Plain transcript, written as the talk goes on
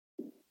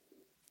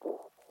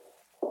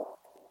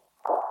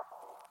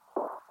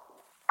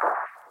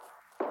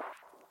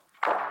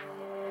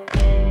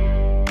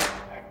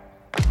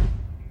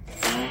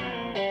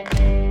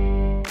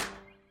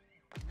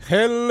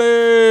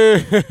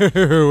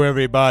Hello,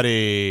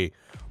 everybody.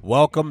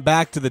 Welcome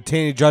back to the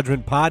Tainted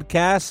Judgment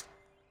Podcast.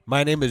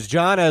 My name is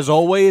John. As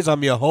always,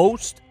 I'm your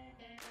host.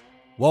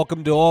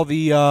 Welcome to all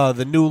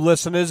the new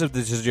listeners. If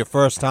this is your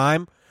first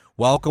time,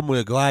 welcome.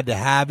 We're glad to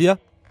have you.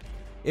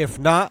 If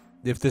not,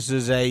 if this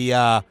is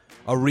a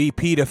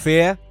repeat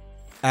affair,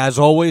 as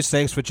always,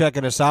 thanks for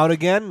checking us out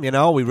again. You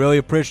know, we really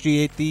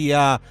appreciate the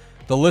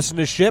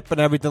listenership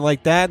and everything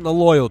like that, and the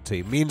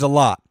loyalty. It means a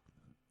lot.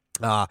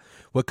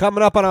 We're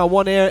coming up on our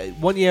one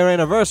year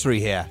anniversary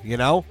here. You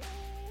know,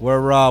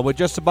 we're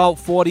just about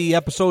 40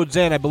 episodes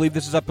in. I believe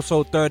this is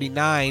episode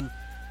 39.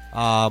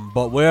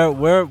 But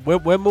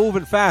we're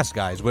moving fast,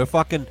 guys. We're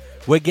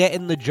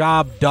getting the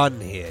job done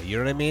here. You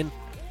know what I mean?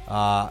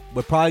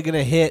 We're probably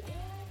gonna hit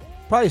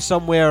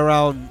somewhere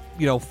around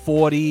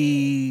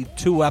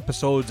 42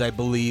 episodes, I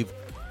believe,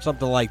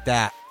 something like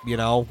that. You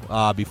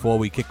know, before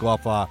we kick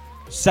off our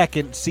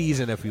second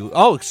season.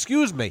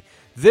 Excuse me,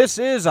 this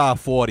is our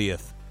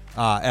 40th.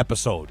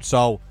 Episode.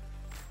 So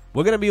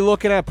we're going to be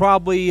looking at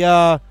probably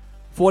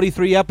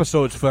 43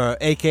 episodes for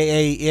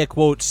AKA air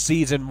quotes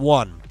season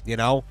 1, you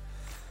know.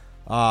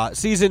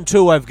 Season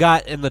 2 I've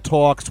got in the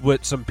talks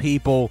with some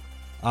people.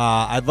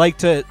 I'd like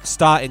to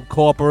start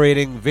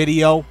incorporating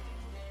video.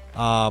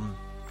 But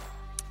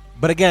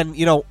again,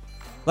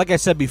 like I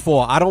said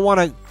before, I don't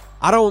want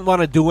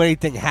to do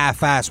anything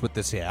half-assed with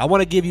this here. I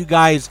want to give you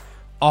guys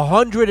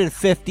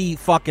 150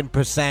 fucking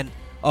 %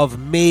 of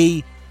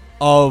me,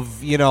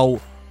 of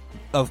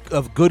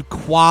good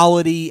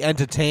quality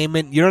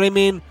entertainment, you know what I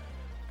mean?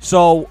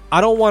 So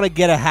I don't want to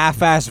get a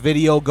half-ass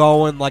video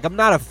going. Like, I'm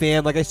not a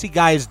fan. Like, I see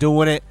guys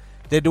doing it.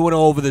 They're doing it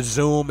over the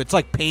Zoom. It's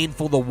like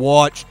painful to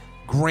watch,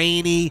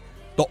 grainy.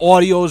 The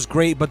audio is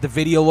great, but the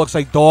video looks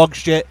like dog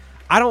shit.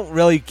 I don't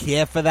really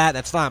care for that.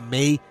 That's not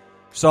me.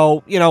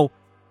 So,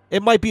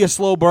 it might be a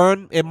slow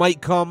burn. It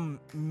might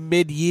come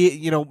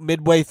mid-year,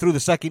 midway through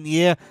the second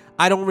year.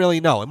 I don't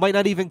really know. It might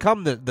not even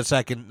come the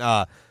second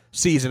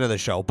season of the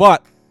show.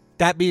 But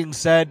that being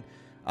said,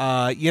 we're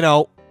on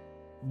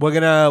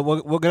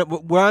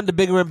to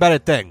bigger and better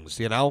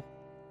things. I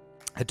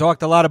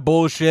talked a lot of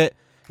bullshit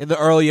in the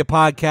earlier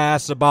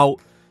podcasts about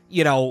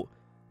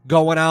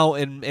going out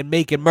and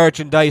making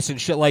merchandise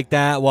and shit like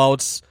that. Well,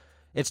 it's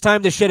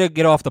time to shit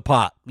get off the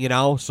pot.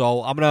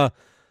 So I'm gonna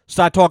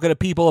start talking to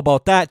people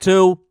about that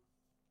too.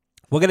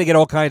 We're gonna get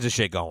all kinds of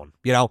shit going.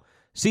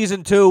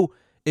 Season 2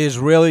 is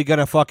really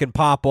gonna fucking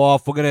pop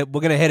off. We're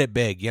gonna hit it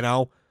big.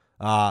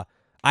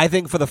 I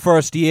think for the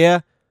first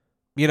year,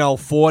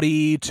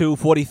 42,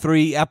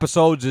 43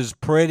 episodes is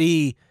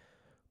pretty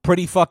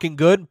fucking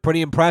good,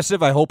 pretty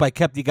impressive. I hope I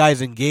kept you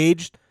guys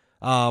engaged.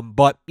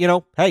 But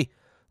hey,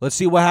 let's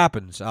see what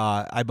happens.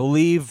 I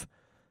believe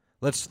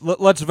let's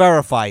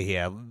verify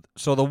here.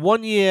 So the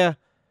 1 year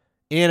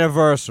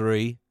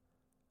anniversary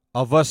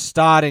of us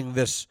starting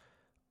this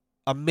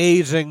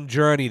amazing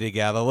journey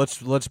together.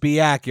 Let's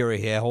be accurate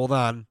here. Hold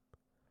on.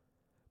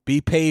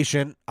 Be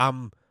patient.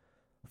 I'm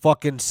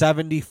fucking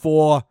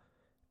 74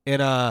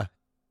 in a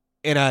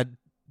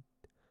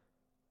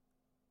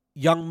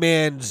young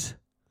man's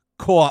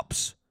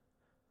corpse.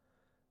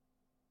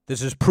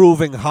 This is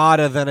proving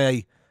harder than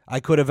I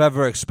could have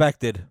ever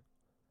expected.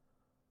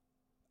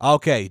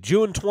 Okay,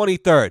 June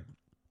 23rd.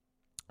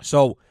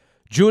 So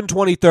June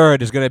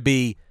 23rd is going to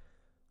be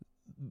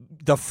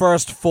the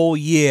first full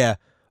year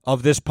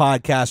of this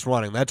podcast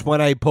running. That's when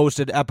I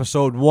posted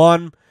episode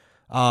 1.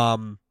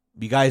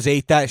 You guys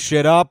ate that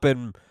shit up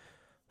and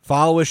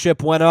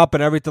followership went up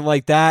and everything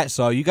like that.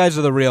 So you guys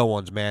are the real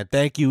ones, man.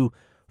 Thank you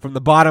from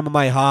the bottom of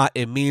my heart.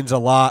 It means a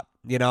lot,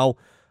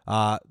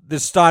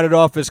 This started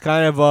off as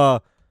kind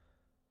of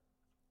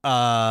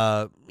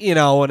an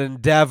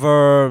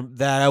endeavor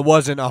that I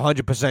wasn't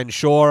 100%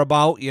 sure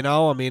about,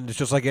 I mean, it's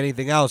just like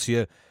anything else.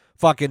 You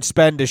fucking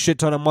spend a shit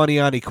ton of money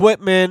on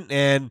equipment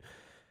and,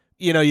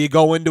 you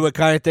go into it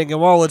kind of thinking,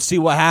 well, let's see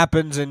what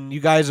happens. And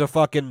you guys are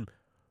fucking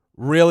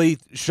really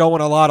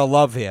showing a lot of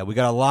love here. We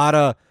got a lot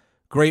of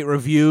great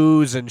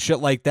reviews and shit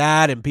like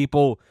that, and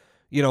people,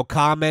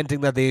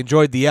 commenting that they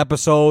enjoyed the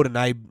episode, and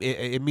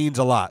it means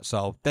a lot.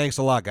 So thanks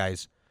a lot,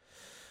 guys.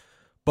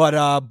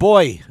 But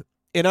boy,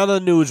 in other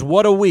news,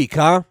 what a week,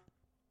 huh?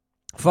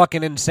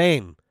 Fucking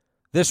insane.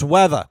 This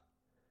weather.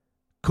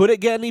 Could it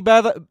get any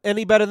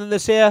better than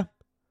this here?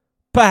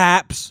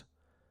 Perhaps.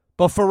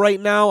 But for right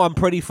now, I'm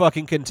pretty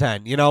fucking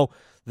content.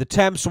 The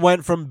temps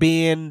went from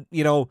being,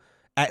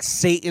 at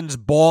Satan's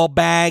ball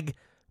bag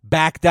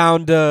back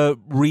down to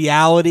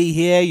reality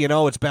here.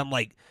 It's been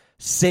like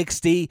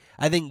 60.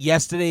 I think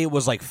yesterday it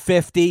was like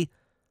 50.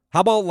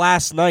 How about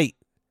last night?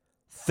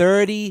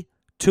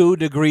 32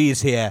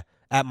 degrees here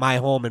at my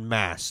home in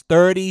Mass.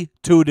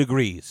 32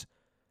 degrees.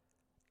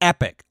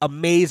 Epic.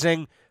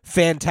 Amazing.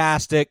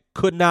 Fantastic.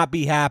 Could not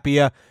be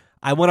happier.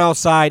 I went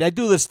outside. I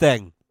do this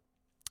thing.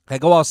 I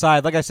go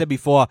outside, like I said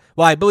before.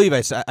 Well, I believe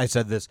I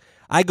said this.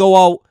 I go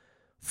out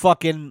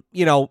fucking,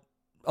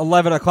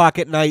 11 o'clock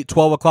at night,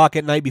 12 o'clock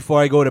at night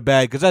before I go to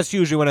bed, because that's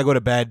usually when I go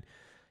to bed.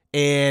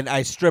 And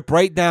I strip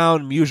right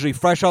down. I'm usually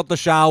fresh out the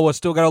shower,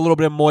 still got a little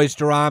bit of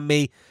moisture on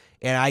me.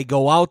 and I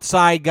go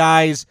outside,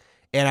 guys,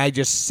 and I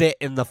just sit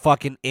in the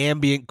fucking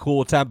ambient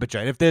cool temperature.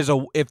 And if there's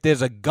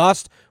a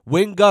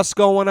wind gust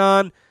going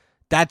on,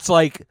 that's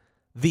like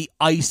the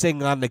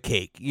icing on the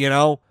cake, you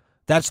know?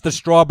 That's the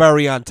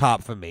strawberry on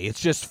top for me.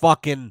 It's just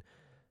fucking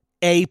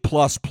A++.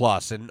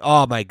 And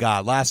oh my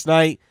God, last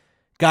night,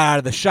 got out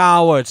of the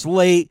shower, it's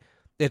late,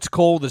 it's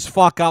cold as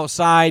fuck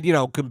outside, you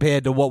know,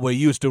 compared to what we're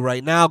used to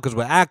right now because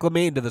we're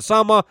acclimating to the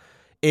summer.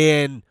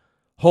 And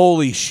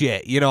holy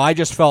shit, you know, I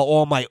just felt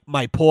all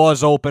my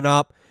pores open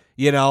up,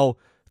 you know.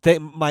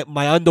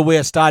 My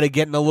underwear started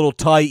getting a little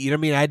tight, you know what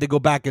I mean? I had to go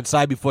back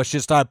inside before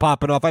shit started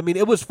popping off. I mean,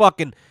 it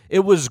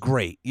was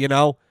great, you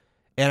know?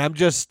 And I'm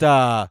just,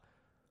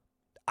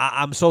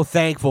 I'm so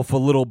thankful for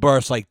little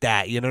bursts like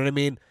that, you know what I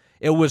mean?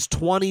 It was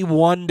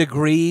 21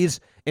 degrees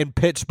in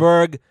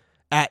Pittsburgh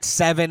at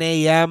 7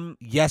 a.m.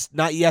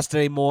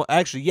 Yesterday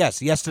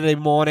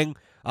morning.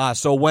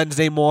 So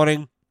Wednesday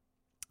morning.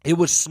 It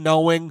was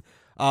snowing,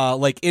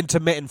 like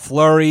intermittent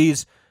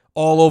flurries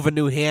all over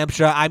New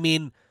Hampshire. I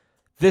mean,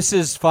 this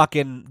is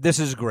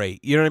great.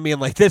 You know what I mean?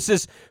 Like, this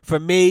is, for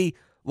me,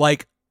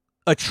 like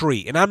a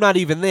treat. And I'm not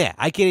even there.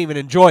 I can't even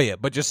enjoy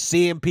it. But just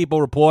seeing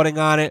people reporting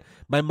on it,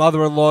 my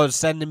mother-in-law is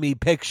sending me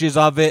pictures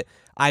of it.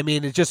 I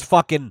mean, it just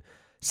fucking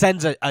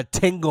sends a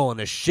tingle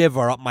and a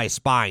shiver up my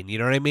spine. You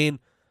know what I mean?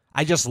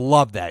 I just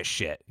love that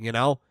shit, you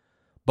know?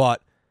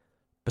 But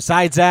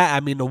besides that, I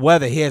mean, the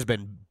weather here has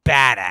been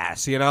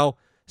badass, you know?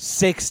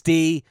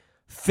 60,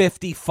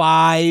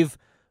 55,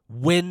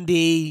 windy,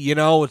 you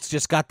know, it's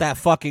just got that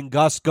fucking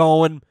gust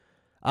going.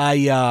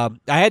 I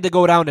had to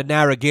go down to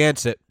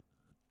Narragansett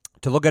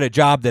to look at a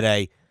job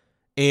today.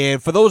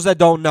 And for those that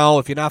don't know,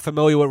 if you're not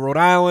familiar with Rhode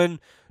Island,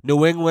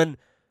 New England,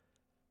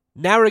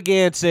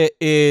 Narragansett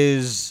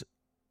is,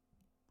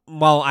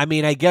 well, I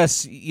mean, I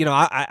guess, you know,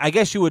 I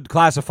guess you would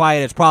classify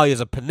it as probably as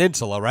a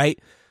peninsula, right?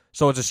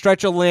 So it's a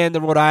stretch of land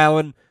in Rhode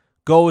Island,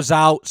 goes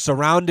out,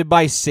 surrounded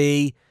by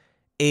sea,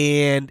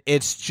 and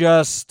it's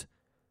just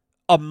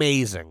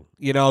amazing.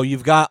 You know,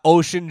 you've got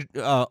Ocean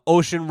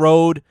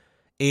Road,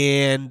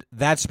 and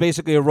that's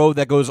basically a road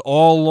that goes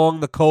all along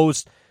the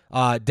coast,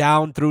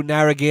 down through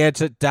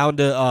Narragansett, down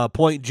to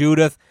Point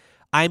Judith.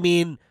 I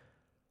mean,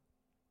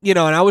 you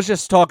know, and I was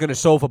just talking to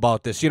Soph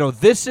about this. You know,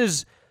 this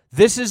is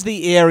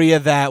the area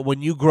that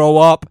when you grow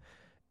up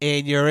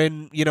and you're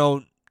in, you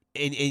know,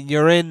 and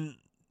you're in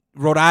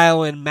Rhode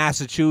Island,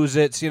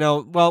 Massachusetts, you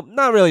know, well,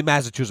 not really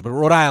Massachusetts, but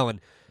Rhode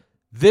Island,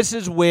 this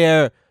is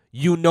where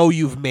you know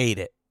you've made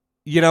it.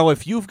 You know,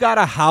 if you've got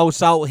a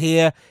house out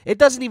here, it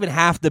doesn't even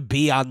have to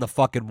be on the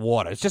fucking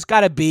water. It's just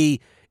got to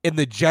be in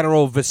the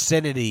general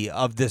vicinity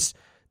of this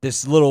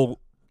little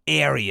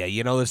area,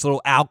 you know, this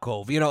little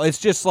alcove. You know, it's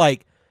just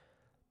like,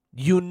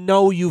 you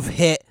know, you've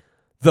hit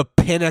the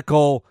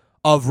pinnacle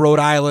of Rhode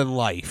Island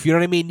life. You know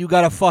what I mean? You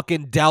got a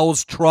fucking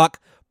Dell's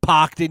truck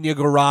parked in your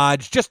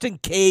garage just in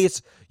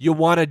case you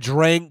want to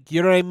drink.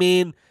 You know what I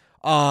mean?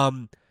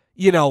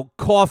 You know,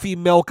 coffee,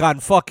 milk on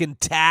fucking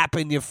tap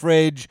in your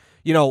fridge.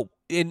 You know,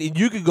 and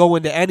you can go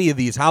into any of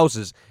these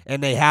houses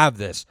and they have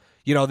this.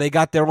 You know, they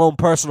got their own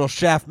personal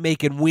chef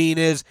making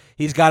wieners.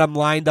 He's got them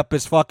lined up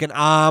his fucking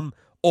arm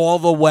all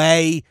the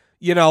way.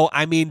 You know,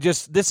 I mean,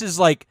 just this is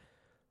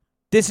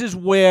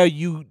where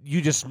you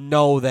just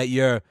know that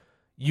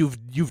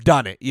you've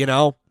done it, you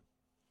know?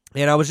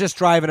 And I was just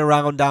driving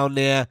around down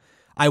there.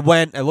 I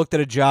looked at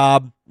a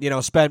job, you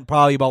know, spent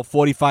probably about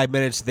 45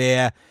 minutes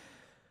there.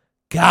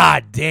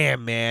 God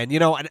damn, man. You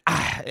know,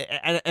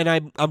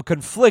 and I'm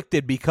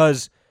conflicted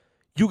because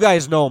you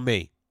guys know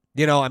me.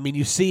 You know, I mean,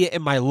 you see it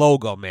in my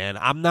logo, man.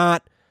 I'm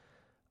not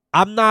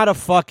a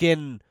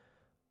fucking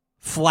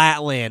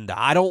flatlander.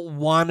 I don't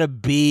want to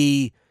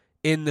be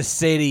in the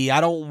city.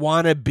 I don't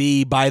want to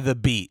be by the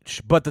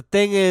beach. But the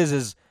thing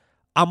is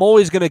I'm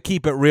always going to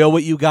keep it real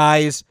with you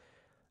guys.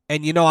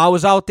 And, you know, I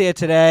was out there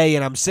today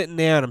and I'm sitting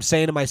there and I'm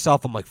saying to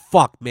myself, I'm like,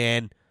 fuck,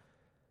 man,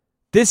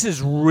 this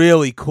is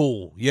really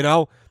cool. You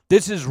know,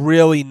 this is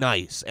really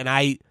nice. And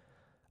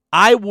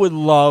I would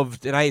love,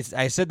 and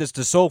I said this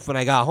to Soph when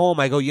I got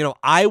home, I go, you know,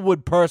 I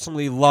would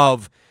personally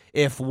love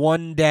if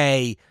one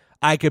day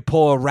I could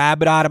pull a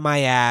rabbit out of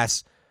my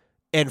ass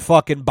and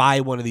fucking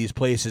buy one of these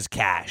places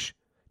cash.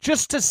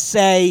 Just to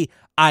say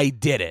I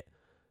did it.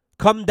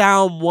 Come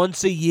down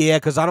once a year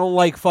because I don't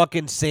like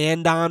fucking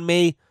sand on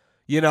me,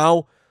 you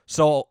know?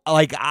 So,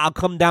 like, I'll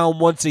come down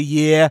once a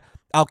year.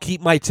 I'll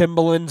keep my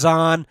Timberlands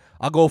on.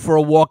 I'll go for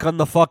a walk on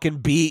the fucking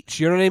beach.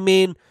 You know what I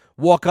mean?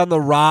 Walk on the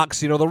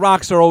rocks. You know, the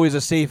rocks are always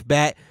a safe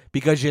bet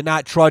because you're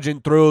not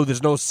trudging through.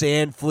 There's no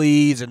sand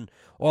fleas and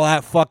all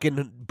that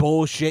fucking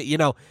bullshit. You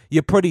know,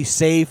 you're pretty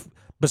safe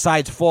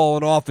besides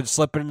falling off and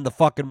slipping in the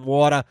fucking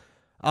water.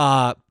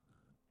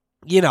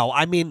 You know,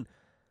 I mean,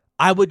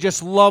 I would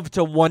just love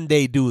to one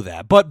day do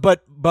that. But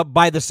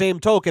by the same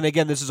token,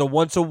 again, this is a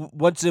once a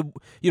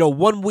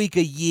 1 week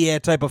a year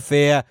type of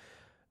affair.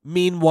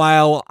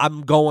 Meanwhile,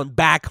 I'm going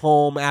back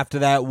home after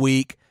that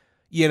week,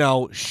 you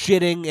know,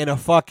 shitting in a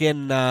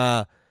fucking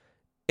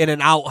in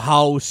an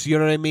outhouse, you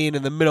know what I mean,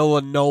 in the middle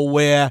of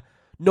nowhere.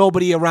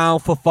 Nobody around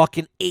for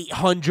fucking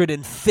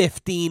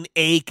 815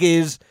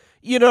 acres.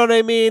 You know what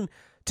I mean?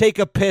 Take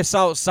a piss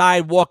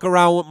outside, walk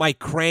around with my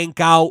crank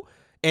out,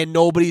 and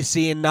nobody's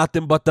seeing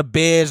nothing but the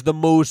bears, the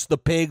moose, the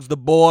pigs, the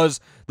boars,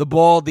 the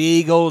bald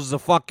eagles, the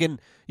fucking,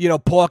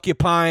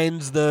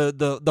 porcupines,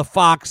 the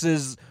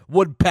foxes,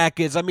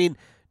 woodpeckers. I mean,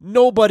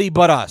 nobody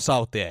but us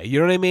out there. You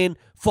know what I mean?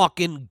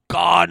 Fucking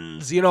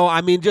gardens,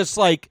 just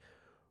like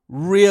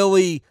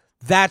really,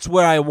 that's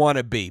where I want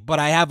to be. But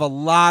I have a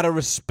lot of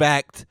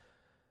respect,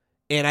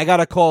 and I got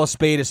to call a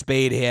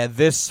spade here.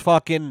 This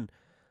fucking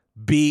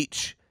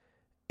beach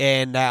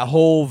and that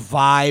whole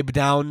vibe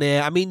down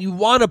there. I mean, you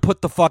want to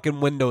put the fucking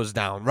windows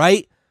down,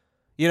 right?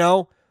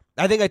 I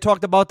think I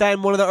talked about that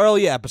in one of the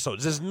earlier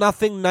episodes. There's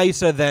nothing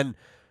nicer than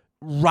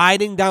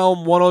riding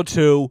down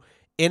 102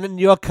 in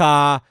your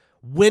car,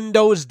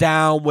 windows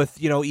down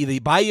with,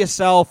 either by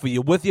yourself or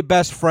you're with your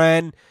best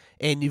friend,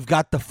 and you've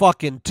got the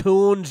fucking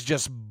tunes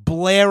just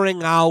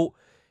blaring out,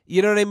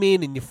 you know what I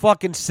mean? And you're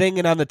fucking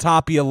singing on the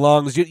top of your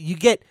lungs. You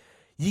get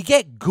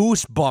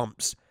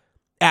goosebumps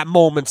at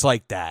moments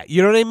like that.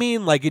 You know what I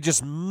mean? Like, it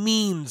just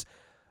means,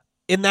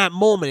 in that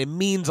moment, it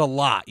means a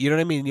lot. You know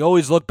what I mean? You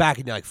always look back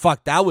and you're like,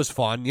 fuck, that was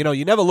fun.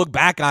 You never look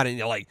back on it and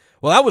you're like,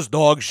 well, that was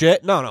dog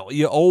shit. No.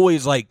 You're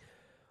always like,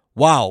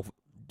 wow,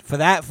 for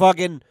that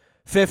fucking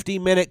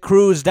 50-minute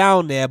cruise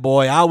down there,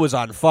 boy, I was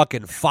on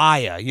fucking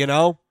fire,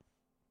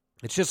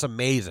 It's just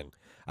amazing.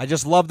 I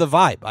just love the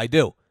vibe. I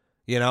do,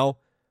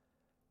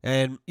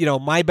 And,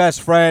 my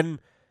best friend,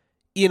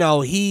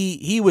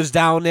 he was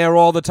down there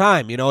all the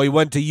time. He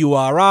went to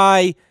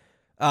URI,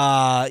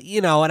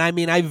 and I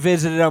mean, I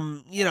visited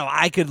him,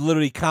 I could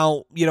literally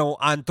count,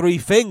 on 3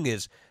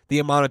 fingers the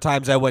amount of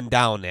times I went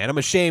down there. And I'm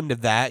ashamed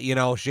of that,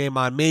 shame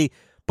on me.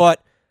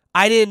 But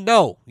I didn't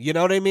know, you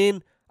know what I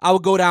mean? I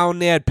would go down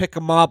there and pick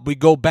him up. We'd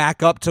go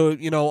back up to,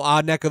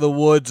 our neck of the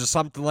woods or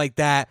something like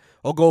that,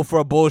 or go for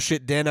a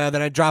bullshit dinner.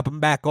 Then I'd drop him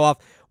back off.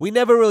 We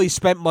never really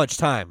spent much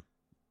time,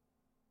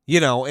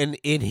 and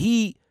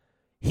he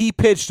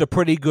pitched a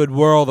pretty good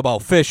world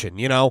about fishing,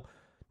 Now,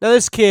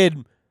 this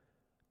kid,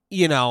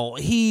 we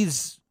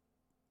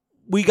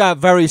got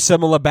very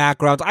similar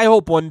backgrounds. I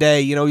hope one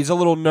day, he's a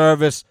little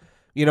nervous,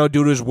 due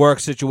to his work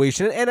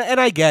situation. And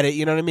I get it,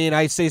 you know what I mean?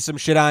 I say some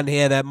shit on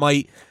here that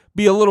might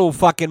be a little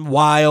fucking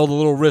wild, a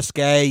little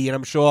risque, and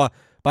I'm sure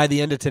by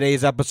the end of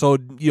today's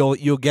episode,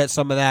 you'll get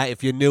some of that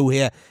if you're new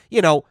here,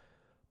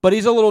 But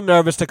he's a little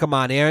nervous to come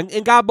on here,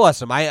 and God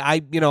bless him.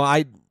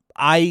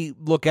 I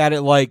look at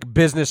it like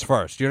business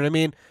first, you know what I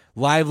mean?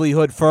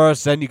 Livelihood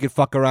first, then you can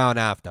fuck around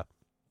after.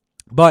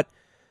 But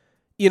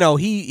he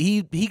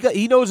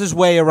knows his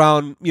way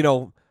around,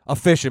 a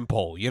fishing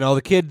pole.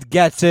 The kid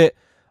gets it.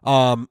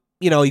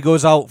 He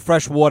goes out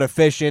freshwater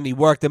fishing. He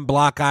worked in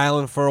Block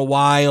Island for a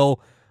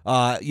while.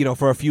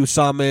 For a few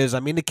summers. I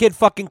mean, the kid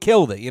fucking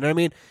killed it, you know what I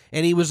mean?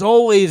 And he was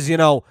always,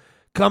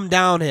 come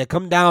down here.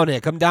 I'm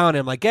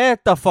like,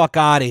 get the fuck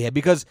out of here.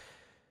 Because,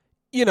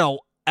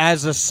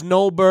 as a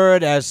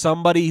snowbird, as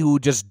somebody who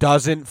just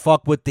doesn't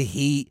fuck with the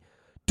heat,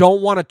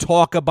 don't want to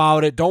talk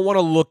about it, don't want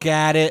to look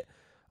at it,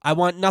 I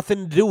want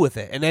nothing to do with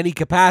it in any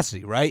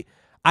capacity, right?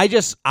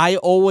 I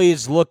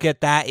always look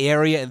at that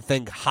area and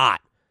think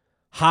hot.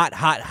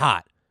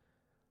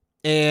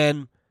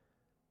 And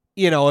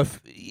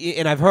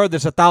and I've heard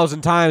this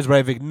 1,000 times, but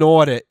I've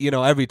ignored it,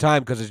 every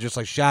time because it's just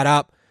like, shut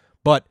up.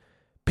 But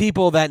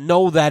people that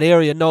know that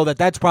area know that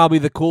that's probably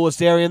the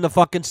coolest area in the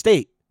fucking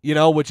state,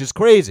 which is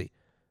crazy.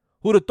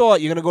 Who'd have thought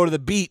you're going to go to the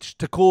beach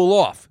to cool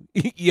off,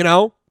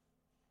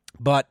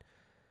 But,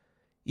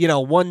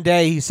 one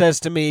day he says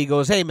to me, he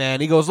goes, hey,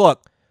 man, he goes,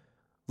 look,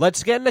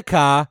 let's get in the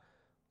car.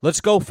 Let's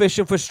go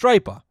fishing for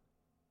striper.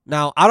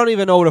 Now, I don't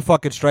even know what a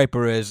fucking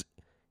striper is.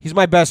 He's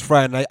my best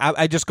friend.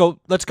 I just go,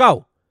 let's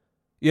go.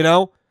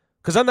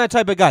 Because I'm that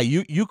type of guy.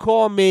 You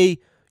call me,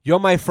 you're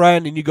my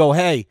friend, and you go,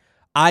 hey,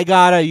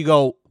 you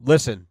go,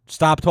 listen,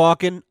 stop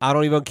talking. I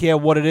don't even care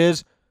what it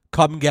is.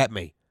 Come get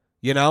me.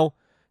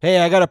 Hey,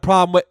 I got a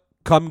problem with,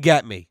 come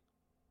get me.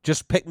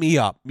 Just pick me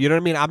up. You know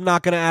what I mean? I'm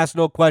not going to ask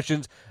no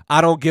questions.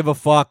 I don't give a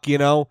fuck,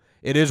 It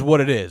is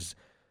what it is.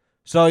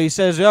 So he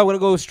says, yeah, I'm going to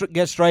go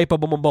get striper,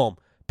 boom, boom, boom.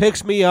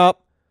 Picks me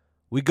up.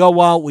 We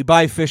go out. We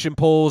buy fishing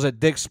poles at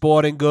Dick's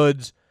Sporting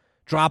Goods.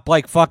 Drop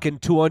like fucking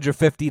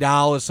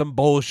 $250, some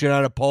bullshit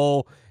on a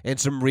pole, and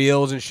some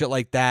reels and shit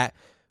like that.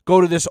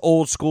 Go to this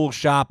old school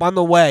shop. On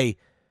the way,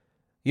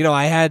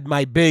 I had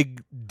my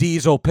big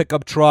diesel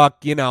pickup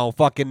truck,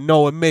 fucking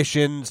no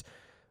emissions,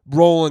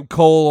 rolling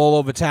coal all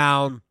over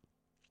town.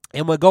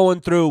 And we're going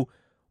through,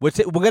 we're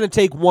going to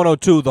take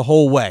 102 the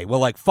whole way. We're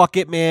like, fuck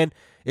it, man.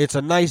 It's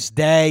a nice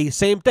day.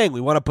 Same thing. We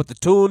want to put the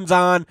tunes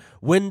on,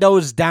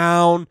 windows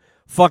down,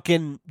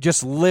 fucking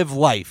just live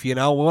life, We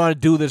want to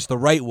do this the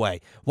right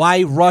way.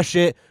 Why rush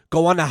it?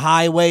 Go on the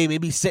highway,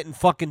 maybe sit in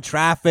fucking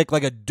traffic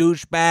like a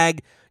douchebag,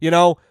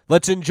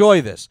 Let's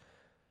enjoy this.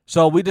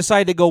 So we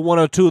decided to go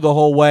 102 the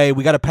whole way.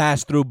 We got to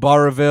pass through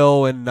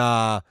Burrillville and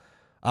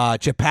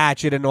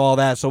Chepachet and all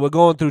that. So we're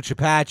going through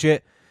Chepachet,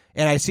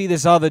 and I see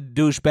this other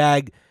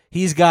douchebag.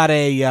 He's got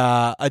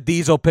a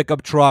diesel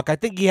pickup truck. I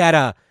think he had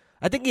a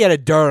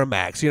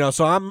Duramax,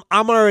 So I'm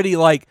already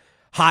like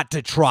hot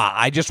to trot.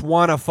 I just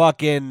want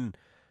to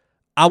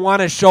I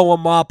want to show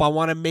them up. I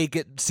want to make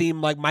it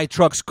seem like my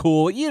truck's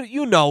cool.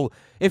 You know,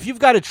 if you've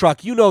got a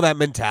truck, you know that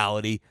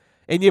mentality.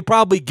 And you're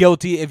probably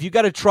guilty. If you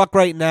got a truck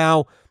right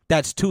now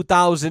that's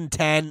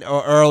 2010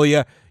 or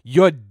earlier,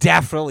 you're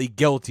definitely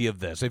guilty of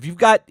this. If you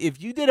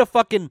did a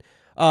fucking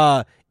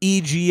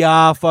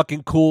EGR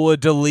fucking cooler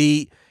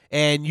delete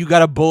and you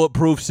got a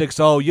bulletproof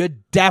 6.0, you're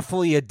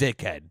definitely a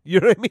dickhead.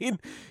 You know what I mean?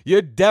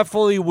 You're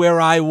definitely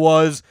where I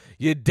was.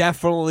 You're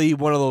definitely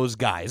one of those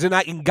guys.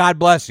 And God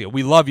bless you.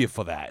 We love you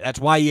for that. That's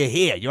why you're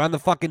here. You're on the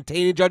fucking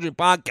Tainted Judgment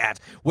podcast.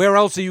 Where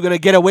else are you going to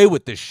get away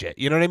with this shit?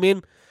 You know what I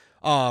mean?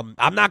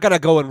 I'm not going to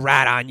go and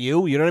rat on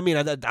you. You know what I mean?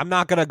 I'm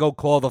not going to go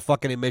call the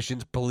fucking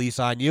emissions police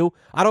on you.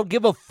 I don't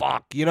give a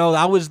fuck. You know,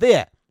 I was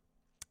there.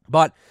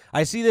 But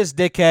I see this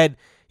dickhead.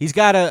 He's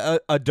got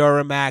a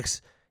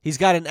Duramax. He's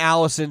got an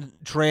Allison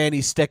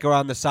tranny sticker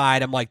on the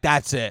side. I'm like,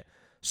 that's it.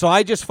 So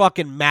I just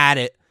fucking mat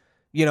it.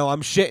 You know,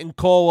 I'm shitting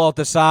coal out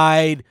the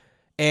side.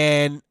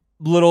 And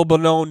little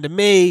beknown to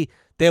me,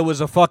 there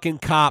was a fucking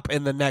cop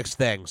in the next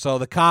thing. So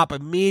the cop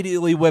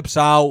immediately whips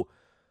out,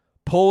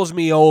 pulls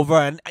me over,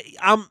 and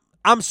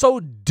I'm so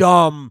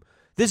dumb.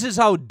 This is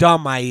how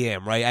dumb I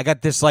am, right? I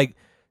got this like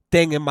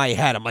thing in my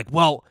head. I'm like,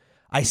 well,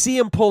 I see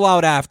him pull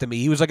out after me.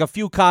 He was like a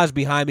few cars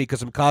behind me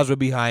because some cars were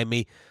behind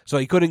me, so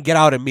he couldn't get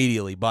out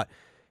immediately. But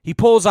he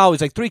pulls out.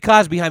 He's like 3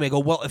 cars behind me. I go,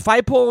 well, if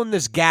I pull in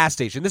this gas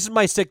station, this is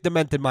my sick,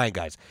 demented mind,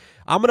 guys.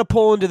 I'm going to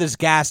pull into this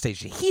gas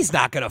station. He's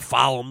not going to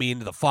follow me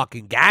into the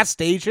fucking gas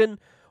station.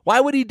 Why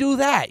would he do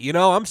that? You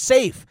know, I'm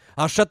safe.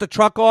 I'll shut the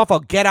truck off. I'll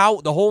get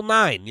out, the whole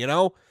 9, you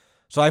know?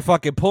 So I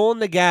fucking pull in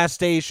the gas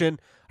station.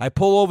 I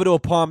pull over to a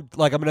pump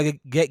like I'm going to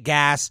get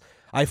gas.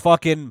 I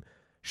fucking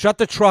shut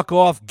the truck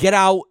off, get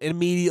out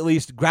immediately,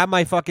 grab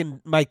my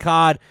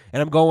card,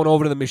 and I'm going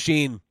over to the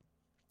machine.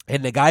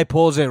 And the guy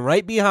pulls in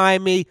right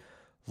behind me,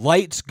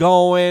 lights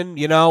going,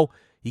 you know.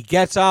 He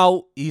gets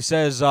out. He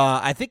says,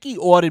 I think he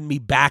ordered me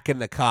back in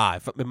the car.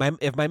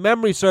 If my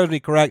memory serves me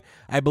correct,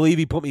 I believe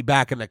he put me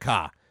back in the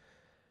car.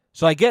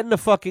 So I get in the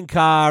fucking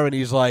car, and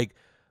he's like,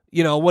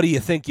 you know, what do you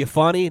think? You're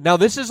funny? Now,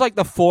 this is like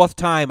the 4th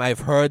time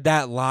I've heard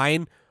that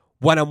line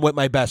when I'm with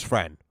my best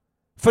friend.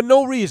 For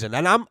no reason.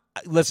 And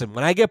listen,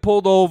 when I get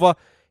pulled over,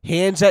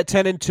 hands at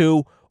 10 and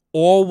 2,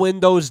 all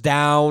windows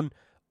down,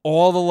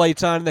 all the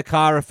lights on in the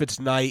car if it's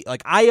night.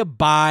 Like, I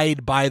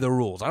abide by the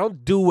rules. I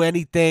don't do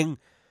anything.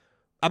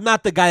 I'm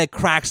not the guy that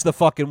cracks the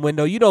fucking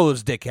window. You know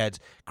those dickheads.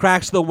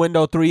 Cracks the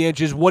window 3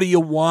 inches. What do you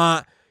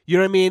want? You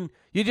know what I mean?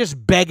 You're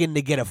just begging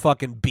to get a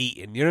fucking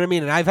beating. You know what I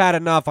mean? And I've had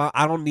enough.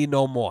 I don't need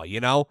no more, you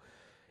know?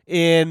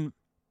 And,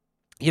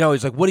 you know,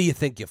 he's like, what do you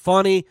think? You're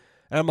funny?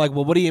 And I'm like,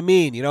 well, what do you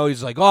mean? You know,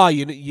 he's like, oh,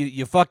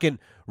 you fucking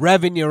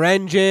revving your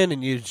engine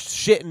and you're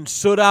shitting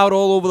soot out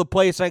all over the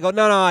place. I go,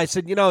 no. I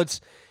said, you know,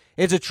 it's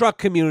a truck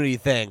community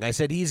thing. I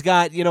said, he's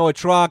got, you know, a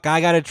truck.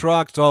 I got a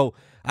truck. So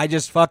I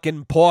just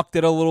fucking porked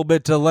it a little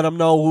bit to let him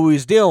know who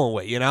he's dealing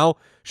with, you know?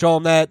 Show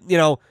him that, you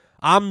know,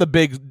 I'm the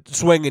big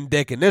swinging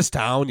dick in this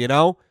town, you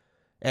know?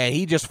 And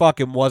he just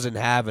fucking wasn't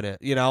having it,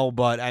 you know?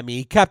 But, I mean,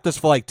 he kept us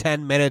for like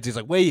 10 minutes. He's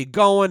like, where you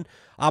going?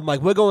 I'm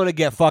like, we're going to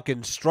get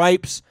fucking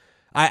stripes.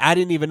 I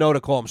didn't even know to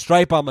call him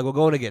Stripe. I'm like, we're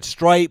going to get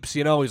stripes,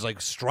 you know? He's like,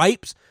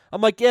 stripes?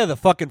 I'm like, yeah, the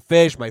fucking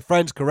fish. My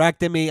friend's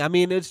correcting me. I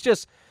mean, it's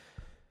just,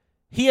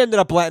 he ended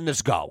up letting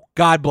us go.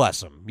 God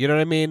bless him. You know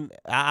what I mean?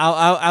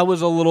 I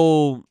was a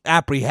little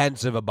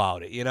apprehensive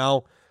about it, you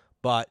know?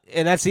 But,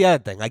 and that's the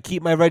other thing. I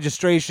keep my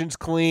registrations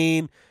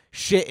clean,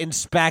 shit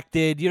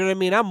inspected. You know what I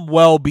mean? I'm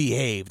well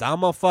behaved.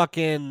 I'm A++.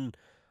 You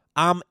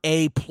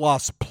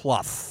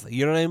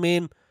know what I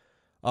mean?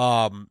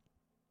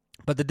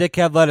 But the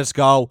dickhead let us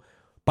go.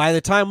 By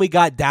the time we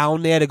got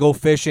down there to go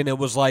fishing, it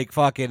was like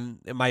fucking,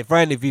 my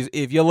friend,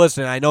 if you're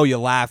listening, I know you're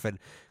laughing.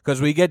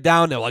 Because we get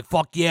down there, like,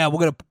 fuck yeah,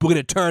 we're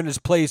gonna turn this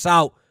place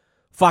out.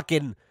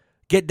 Fucking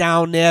get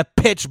down there,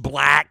 pitch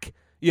black.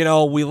 You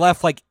know, we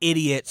left like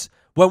idiots.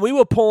 When we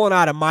were pulling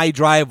out of my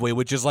driveway,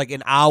 which is like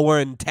an hour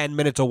and 10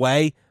 minutes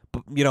away,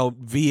 you know,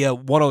 via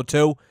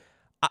 102,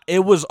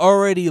 it was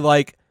already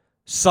like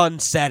sun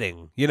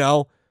setting, you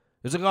know?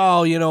 It's like,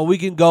 oh, you know, we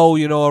can go,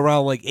 you know,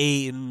 around like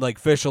 8 and like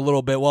fish a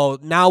little bit. Well,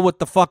 now with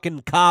the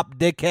fucking cop,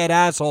 dickhead,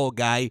 asshole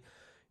guy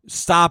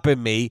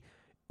stopping me,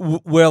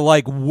 we're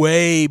like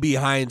way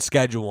behind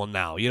schedule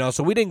now, you know?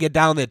 So we didn't get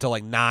down there till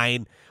like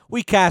 9.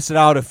 We cast it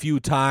out a few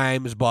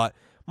times, but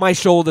my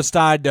shoulder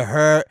started to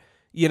hurt.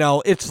 You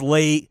know, it's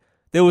late.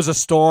 There was a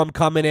storm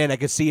coming in. I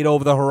could see it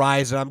over the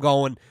horizon. I'm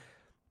going,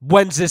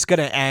 when's this going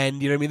to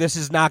end? You know what I mean? This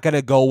is not going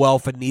to go well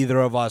for neither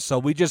of us. So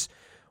we just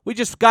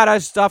got our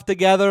stuff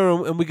together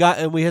and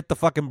we hit the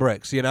fucking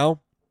bricks, you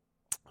know?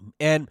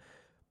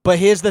 But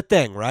here's the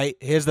thing, right?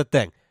 Here's the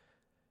thing.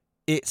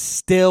 It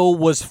still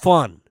was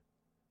fun.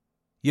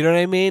 You know what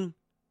I mean?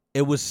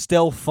 It was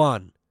still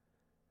fun.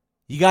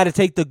 You got to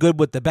take the good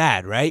with the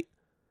bad, right?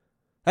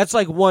 That's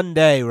like one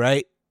day,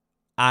 right?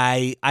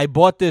 I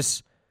bought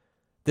this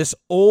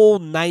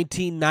old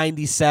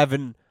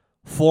 1997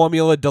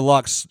 Formula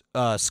Deluxe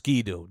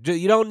Ski-Doo.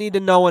 You don't need to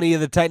know any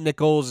of the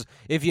technicals.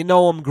 If you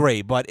know them,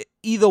 great. But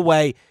either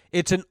way,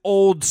 It's an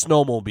old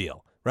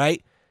snowmobile,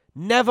 right?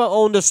 Never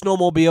owned a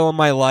snowmobile in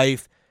my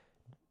life.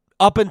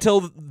 Up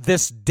until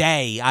this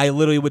day, I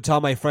literally would tell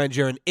my friends,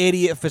 you're an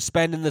idiot for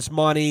spending this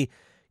money.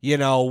 You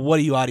know, what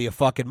are you, out of your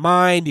fucking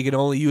mind? You can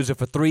only use it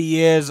for 3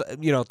 years,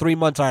 3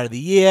 months out of the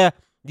year.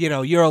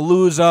 You're a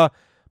loser,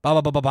 blah,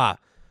 blah, blah, blah, blah.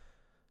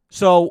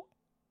 So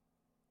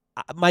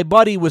my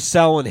buddy was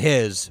selling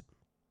his,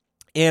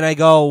 and I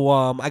go,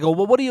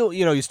 well, what do you,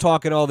 he's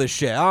talking all this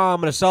shit. Oh,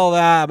 I'm going to sell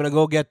that. I'm going to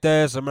go get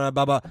this. I'm going to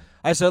blah, blah.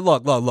 I said,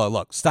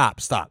 look, stop.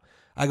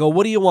 I go,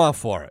 what do you want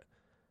for it?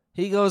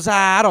 He goes,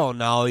 I don't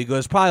know. He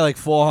goes, probably like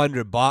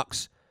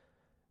 $400.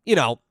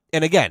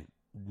 And again,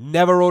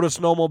 never rode a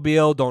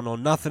snowmobile, don't know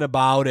nothing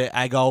about it.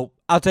 I go,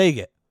 I'll take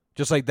it.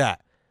 Just like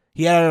that.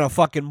 He had it on a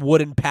fucking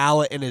wooden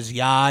pallet in his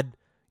yard,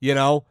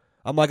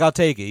 I'm like, I'll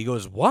take it. He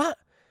goes, what?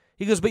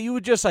 He goes, but you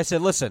would just, I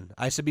said, listen,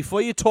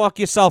 before you talk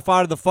yourself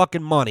out of the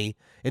fucking money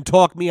and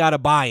talk me out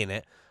of buying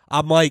it,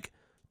 I'm like,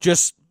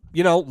 just,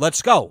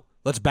 let's go.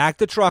 Let's back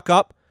the truck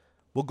up.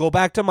 We'll go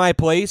back to my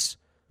place.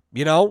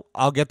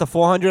 I'll get the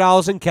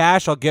 $400 in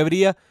cash. I'll give it to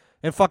you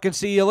and fucking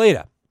see you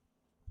later.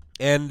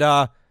 And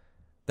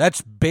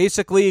that's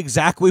basically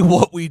exactly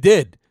what we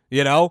did,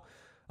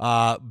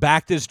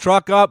 Backed his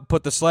truck up,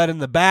 put the sled in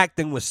the back.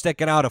 Thing was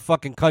sticking out a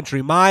fucking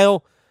country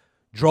mile.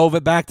 Drove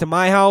it back to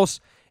my house.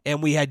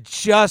 And we had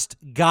just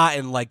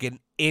gotten like an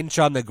inch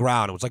on the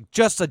ground. It was like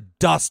just a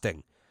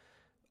dusting.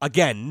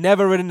 Again,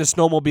 never ridden a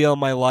snowmobile in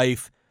my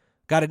life.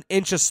 Got an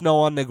inch of snow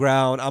on the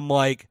ground. I'm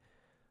like,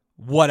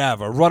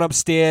 whatever. Run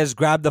upstairs,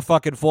 grab the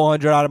fucking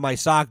 400 out of my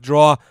sock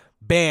drawer.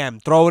 Bam,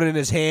 throw it in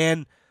his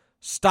hand.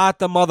 Start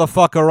the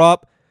motherfucker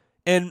up.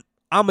 And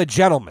I'm a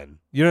gentleman.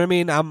 You know what I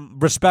mean? I'm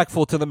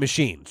respectful to the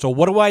machine. So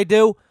what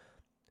do?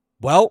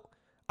 Well,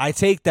 I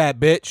take that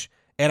bitch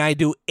and I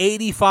do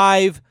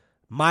 85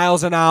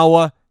 miles an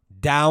hour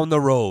down the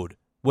road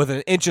with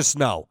an inch of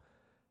snow.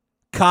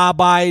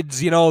 Carbides,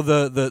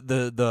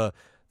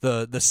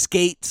 the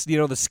skates,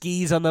 the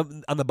skis on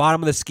the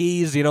bottom of the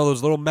skis,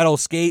 those little metal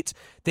skates,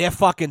 they're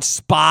fucking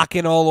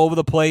sparking all over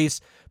the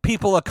place.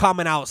 People are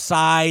coming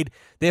outside.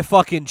 They're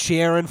fucking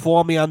cheering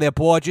for me on their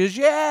porches.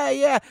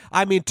 Yeah.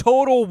 I mean,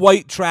 total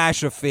white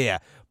trash affair.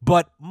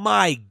 But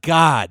my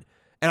God.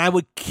 And I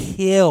would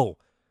kill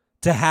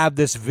to have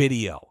this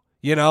video,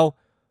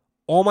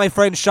 All my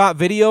friends shot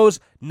videos.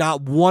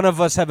 Not one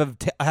of us have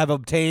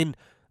obtained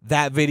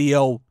that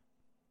video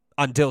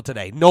until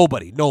today.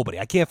 Nobody.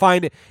 I can't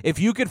find it. If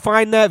you could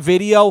find that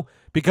video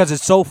because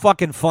it's so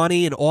fucking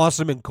funny and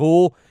awesome and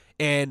cool,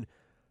 and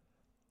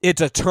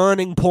it's a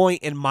turning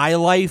point in my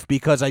life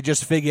because I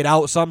just figured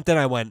out something.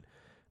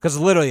 Because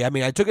literally,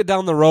 I took it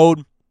down the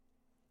road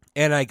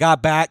and I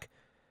got back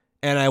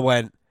and I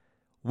went,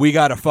 we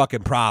got a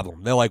fucking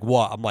problem. They're like,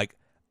 what? I'm like,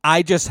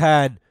 I just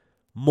had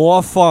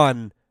more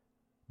fun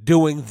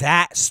doing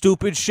that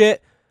stupid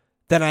shit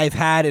than I've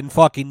had in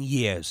fucking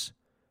years.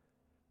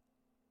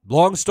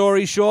 Long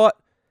story short,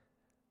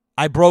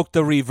 I broke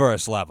the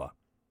reverse lever.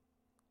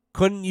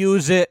 Couldn't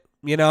use it,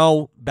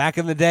 back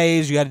in the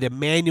days, you had to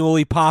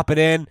manually pop it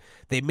in.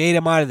 They made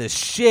them out of this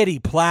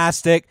shitty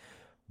plastic.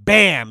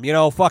 Bam,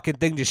 fucking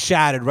thing just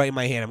shattered right in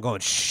my hand. I'm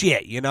going,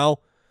 shit,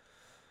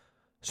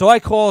 So I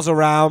calls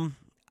around.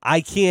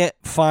 I can't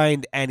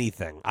find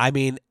anything.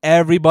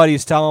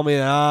 Everybody's telling me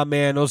that,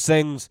 man, those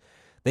things,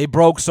 they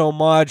broke so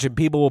much and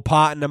people were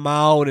potting them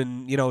out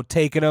and,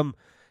 taking them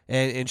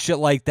and shit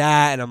like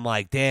that. And I'm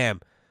like, damn.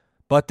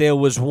 But there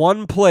was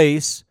one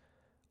place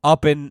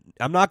up in,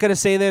 I'm not going to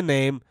say their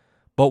name,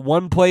 but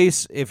one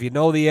place, if you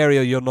know the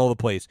area, you'll know the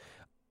place.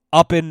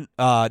 Up in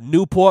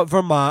Newport,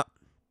 Vermont.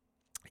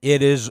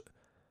 It is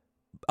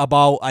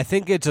about, I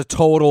think it's a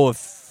total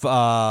of,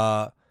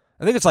 I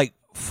think it's like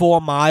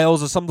 4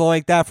 miles or something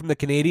like that from the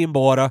Canadian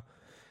border.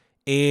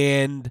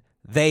 And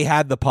they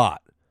had the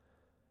pot.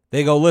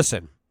 They go,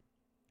 listen.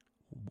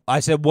 I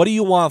said, what do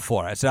you want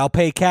for it? I said, I'll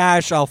pay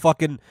cash. I'll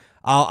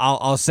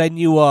send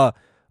you what's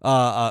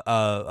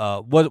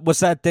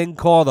that thing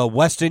called? A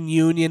Western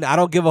Union. I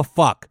don't give a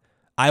fuck.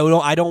 I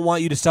don't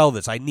want you to sell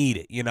this. I need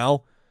it,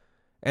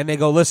 And they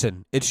go,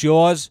 listen, it's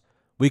yours.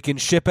 We can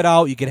ship it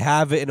out. You can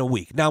have it in a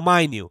week. Now,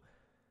 mind you,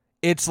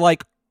 it's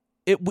like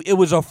it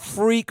was a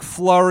freak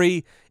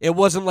flurry. It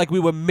wasn't like we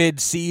were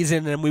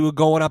mid-season and we were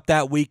going up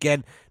that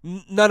weekend.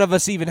 None of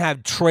us even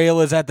had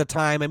trailers at the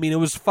time. It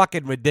was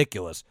fucking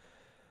ridiculous.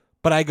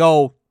 But I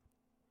go,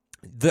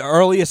 the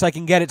earliest I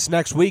can get it's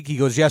next week. He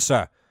goes, yes,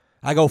 sir.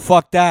 I go,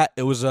 fuck that.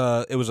 It was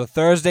a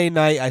Thursday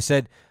night. I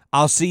said,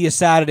 I'll see you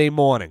Saturday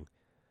morning.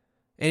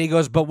 And he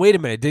goes, but wait a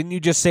minute. Didn't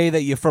you just say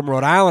that you're from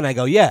Rhode Island? I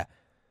go, yeah.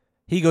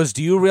 He goes,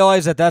 do you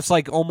realize that that's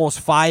like almost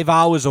 5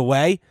 hours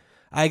away?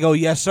 I go,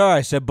 yes, sir.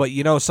 I said, but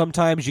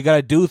sometimes you got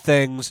to do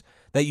things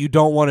that you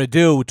don't want to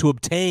do to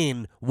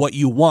obtain what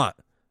you want.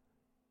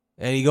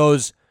 And he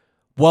goes,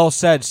 well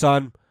said,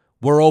 son.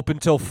 We're open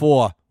till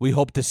 4. We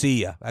hope to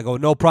see you. I go,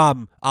 no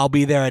problem. I'll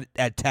be there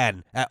at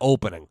 10 at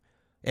opening.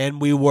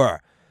 And we were.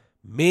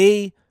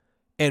 Me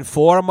and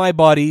 4 of my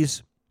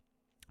buddies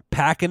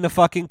packing the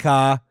fucking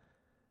car,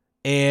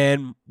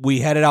 and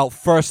we headed out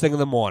first thing in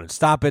the morning.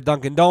 Stop at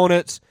Dunkin'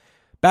 Donuts,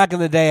 back in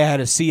the day, I had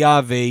a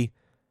CRV.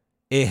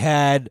 It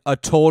had a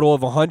total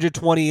of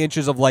 120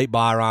 inches of light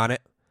bar on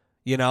it.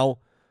 You know,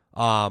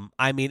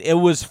 I mean, it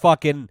was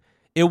fucking.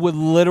 It would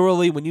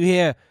literally, when you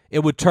hear it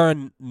would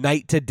turn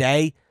night to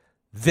day.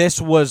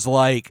 This was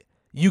like,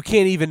 you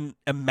can't even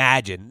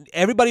imagine.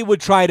 Everybody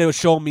would try to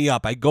show me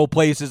up. I go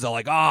places, they're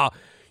like, oh,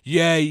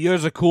 yeah,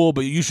 yours are cool,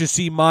 but you should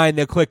see mine.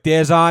 They'll click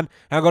theirs on.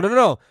 And I go,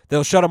 no.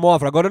 They'll shut them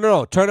off. And I go,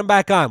 no. Turn them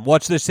back on.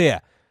 Watch this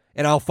here.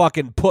 And I'll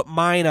fucking put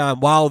mine on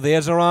while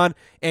theirs are on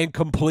and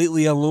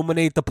completely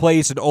illuminate the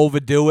place and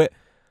overdo it.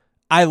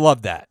 I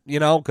love that, you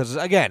know, because,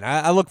 again,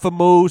 I look for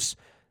moose.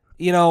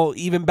 You know,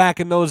 even back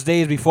in those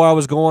days before I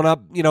was going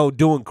up, you know,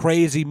 doing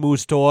crazy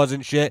moose tours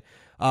and shit,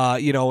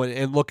 you know,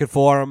 and looking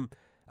for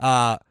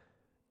them.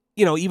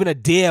 You know, even a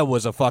deer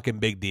was a fucking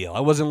big deal. I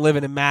wasn't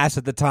living in Mass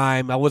at the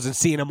time. I wasn't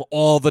seeing them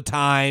all the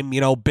time,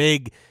 you know,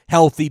 big,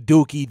 healthy,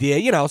 dookie deer,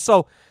 you know,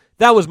 so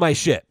that was my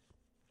shit.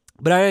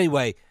 But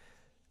anyway,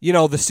 you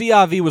know, the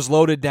CRV was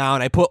loaded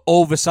down. I put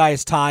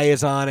oversized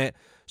tires on it.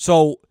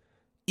 So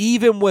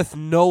even with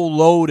no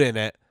load in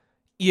it,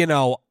 you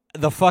know,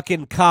 the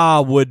fucking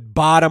car would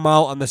bottom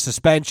out on the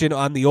suspension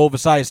on the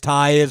oversized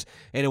tires,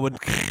 and it would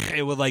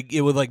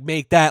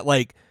make that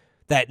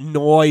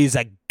noise,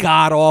 that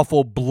god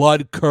awful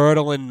blood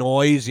curdling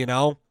noise, you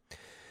know.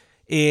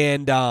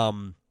 And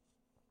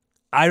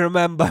I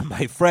remember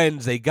my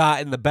friends, they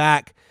got in the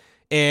back,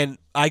 and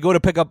I go to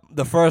pick up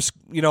the first,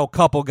 you know,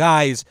 couple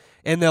guys,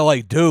 and they're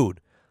like, dude,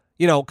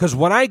 you know, because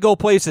when I go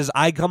places,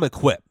 I come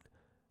equipped.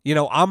 You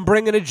know, I'm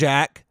bringing a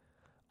jack,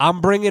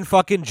 I'm bringing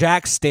fucking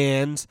jack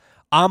stands.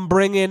 I'm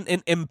bringing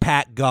an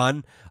impact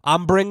gun.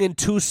 I'm bringing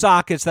 2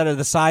 sockets that are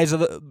the size of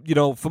the, you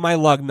know, for my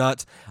lug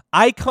nuts.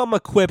 I come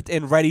equipped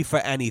and ready for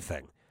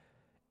anything.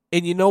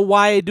 And you know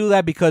why I do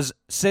that? Because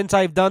since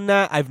I've done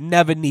that, I've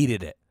never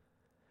needed it.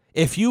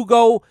 If you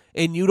go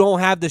and you don't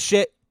have the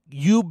shit,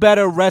 you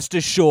better rest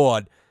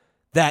assured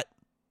that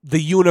the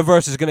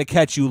universe is going to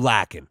catch you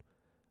lacking.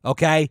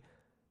 Okay?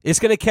 It's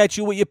going to catch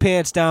you with your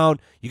pants down.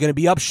 You're going to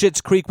be up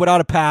Schitt's Creek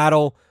without a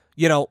paddle.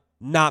 You know,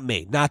 not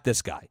me. Not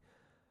this guy.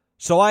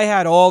 So I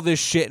had all this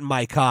shit in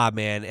my car,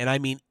 man, and I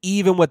mean,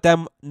 even with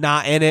them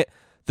not in it,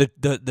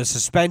 the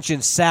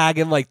suspension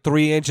sagging like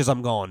 3 inches,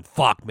 I'm going,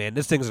 fuck, man,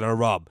 this thing's gonna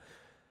rub.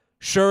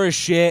 Sure as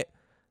shit,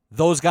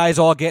 those guys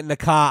all get in the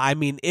car. I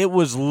mean, it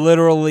was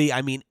literally,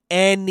 I mean,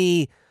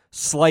 any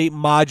slight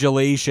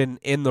modulation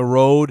in the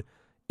road,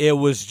 it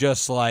was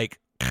just like,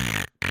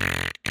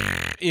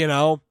 you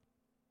know,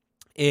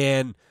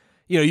 and,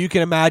 you know, you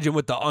can imagine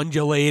with the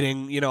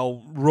undulating, you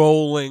know,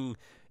 rolling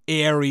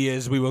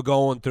areas we were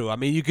going through. I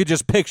mean, you could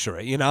just picture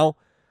it, you know?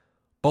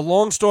 But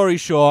long story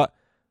short,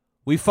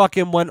 we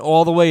fucking went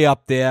all the way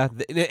up there.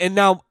 And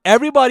now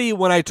everybody,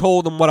 when I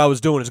told them what I was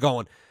doing, is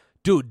going,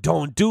 dude,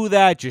 don't do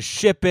that. Just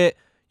ship it.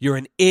 You're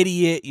an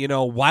idiot. You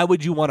know, why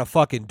would you want to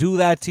fucking do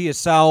that to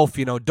yourself?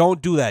 You know,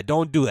 don't do that.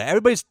 Don't do that.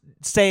 Everybody's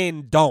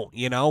saying don't,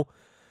 you know?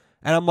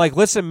 And I'm like,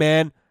 listen,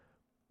 man,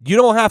 you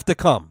don't have to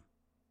come.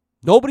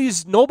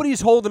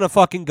 Nobody's holding a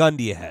fucking gun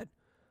to your head.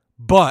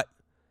 But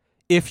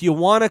if you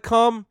want to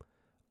come,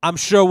 I'm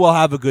sure we'll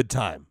have a good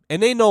time.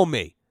 And they know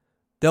me.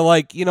 They're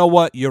like, you know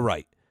what? You're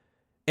right.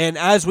 And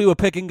as we were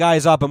picking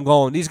guys up, I'm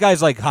going, these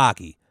guys like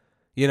hockey.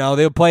 You know,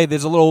 they'll play,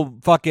 there's a little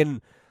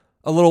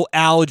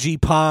algae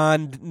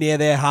pond near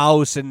their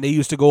house, and they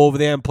used to go over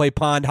there and play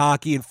pond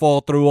hockey and fall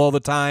through all the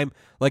time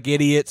like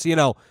idiots, you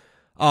know.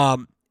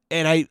 And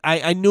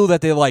I knew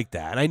that they liked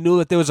that. And I knew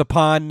that there was a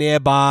pond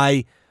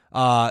nearby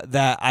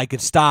that I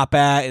could stop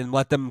at and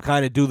let them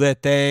kind of do their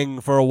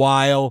thing for a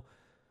while.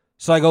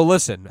 So I go,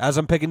 listen, as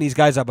I'm picking these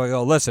guys up, I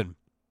go, listen,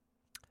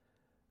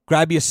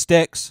 grab your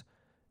sticks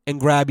and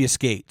grab your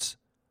skates.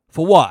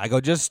 For what? I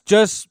go,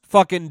 just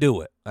fucking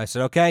do it. I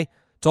said, okay?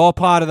 It's all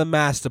part of the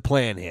master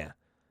plan here.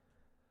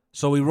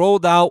 So we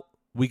rolled out.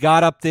 We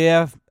got up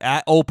there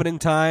at opening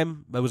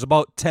time. It was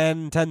about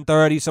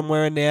 10:30,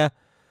 somewhere in there.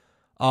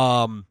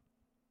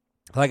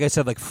 Like I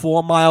said, like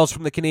 4 miles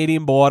from the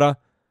Canadian border.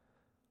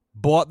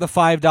 Bought the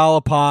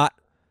 $5 pot.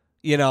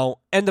 You know,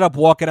 ended up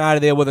walking out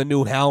of there with a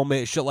new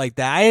helmet, shit like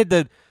that. I had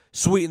to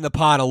sweeten the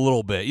pot a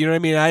little bit. You know what I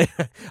mean?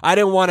 I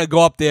didn't want to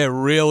go up there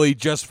really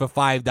just for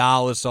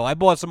 $5, so I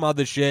bought some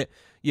other shit,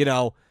 you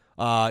know,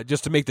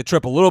 just to make the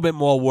trip a little bit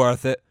more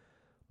worth it.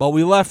 But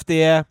we left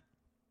there.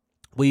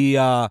 We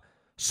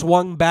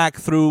swung back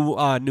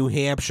through New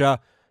Hampshire,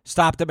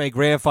 stopped at my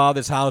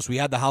grandfather's house. We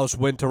had the house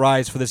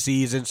winterized for the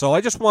season, so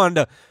I just wanted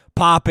to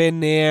pop in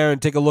there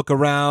and take a look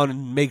around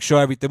and make sure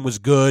everything was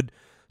good.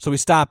 So we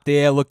stopped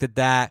there, looked at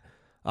that.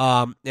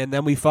 And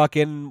then we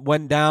fucking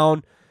went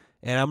down,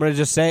 and I'm going to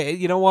just say,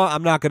 you know what?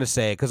 I'm not going to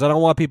say it because I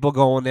don't want people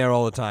going there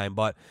all the time.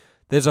 But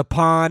there's a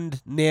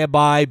pond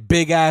nearby,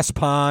 big-ass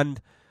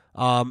pond.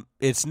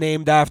 It's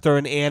named after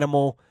an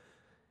animal.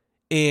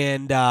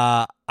 And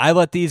I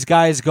let these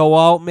guys go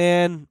out,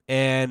 man.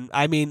 And,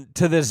 I mean,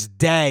 to this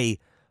day,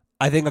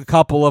 I think a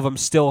couple of them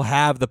still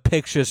have the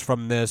pictures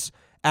from this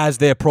as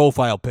their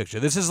profile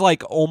picture. This is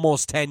like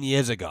almost 10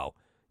 years ago,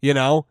 you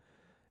know?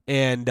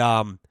 And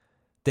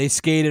they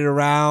skated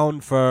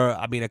around for,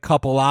 I mean, a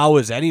couple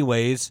hours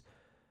anyways.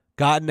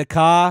 got in the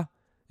car.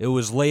 It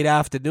was late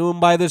afternoon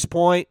by this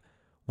point.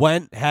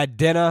 Went, had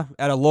dinner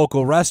at a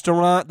local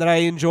restaurant that I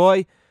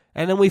enjoy,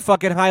 and then we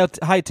fucking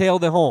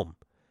hightailed it home.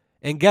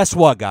 And guess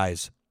what,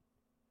 guys?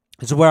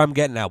 This is where I'm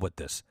getting at with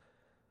this.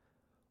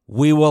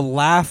 We were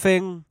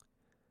laughing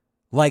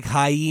like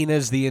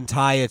hyenas the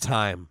entire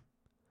time.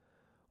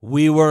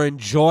 We were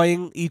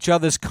enjoying each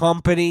other's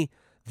company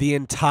the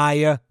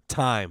entire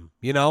time,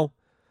 you know?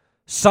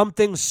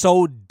 Something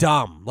so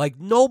dumb. Like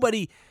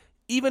nobody,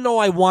 even though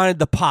I wanted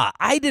the pot,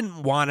 I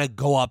didn't want to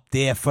go up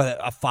there for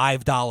a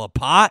 $5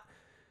 pot.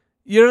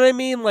 You know what I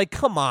mean? Like,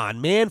 come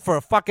on, man, for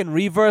a fucking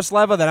reverse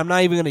lever that I'm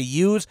not even going to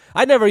use.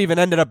 I never even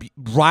ended up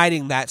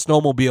riding that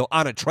snowmobile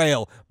on a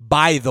trail,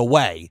 by the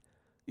way.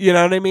 You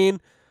know what I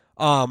mean?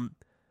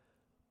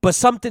 But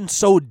something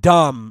so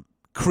dumb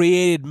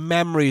created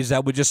memories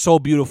that were just so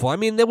beautiful. I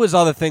mean, there was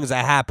other things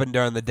that happened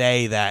during the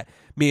day that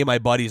me and my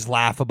buddies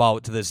laugh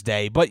about to this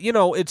day. But, you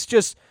know, it's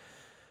just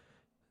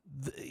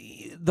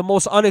the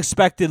most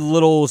unexpected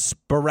little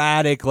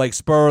sporadic, like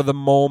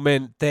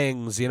spur-of-the-moment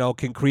things, you know,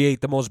 can create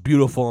the most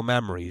beautiful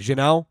memories, you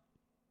know?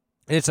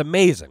 And it's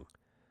amazing.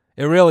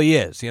 It really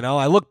is, you know?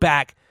 I look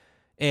back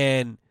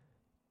and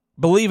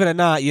believe it or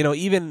not, you know,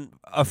 even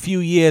a few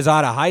years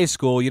out of high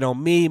school, you know,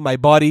 me, my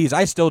buddies,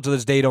 I still to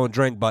this day don't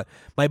drink, but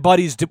my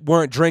buddies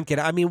weren't drinking.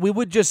 I mean, we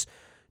would just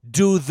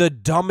do the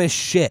dumbest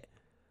shit,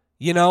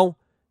 you know?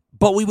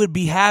 But we would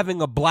be having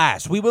a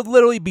blast. We would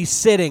literally be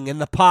sitting in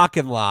the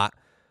parking lot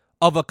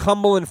of a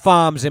Cumberland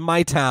Farms in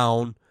my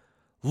town,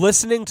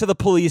 listening to the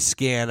police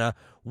scanner,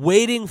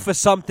 waiting for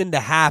something to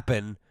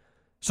happen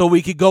so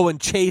we could go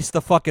and chase the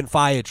fucking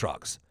fire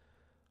trucks.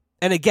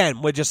 And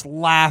again, we're just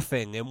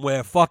laughing and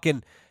we're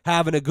fucking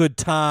having a good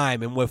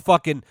time and we're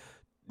fucking,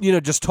 you know,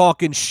 just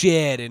talking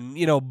shit and,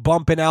 you know,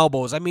 bumping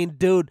elbows. I mean,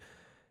 dude,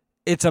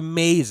 it's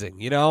amazing,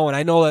 you know? And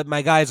I know that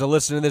my guys are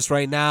listening to this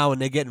right now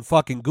and they're getting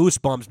fucking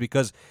goosebumps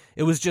because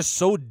it was just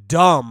so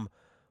dumb,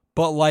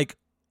 but like,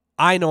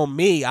 I know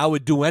me, I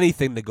would do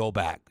anything to go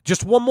back.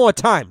 Just one more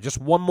time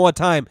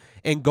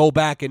and go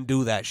back and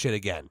do that shit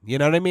again. You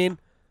know what I mean?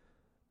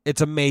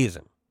 It's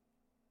amazing.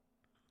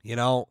 You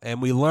know,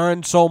 and we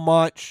learned so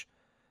much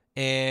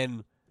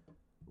and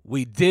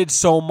we did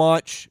so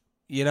much,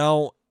 you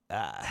know.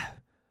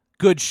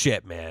 Good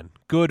shit, man.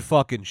 Good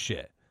fucking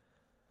shit.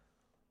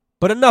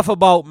 But enough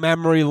about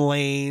memory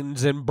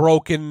lanes and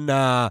broken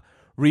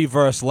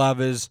reverse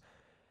levers.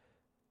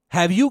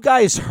 Have you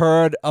guys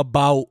heard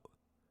about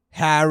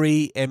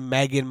Harry and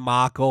Meghan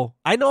Markle?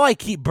 I know I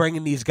keep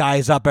bringing these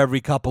guys up every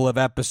couple of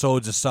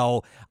episodes or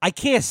so. I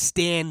can't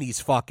stand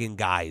these fucking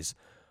guys.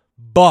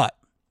 But,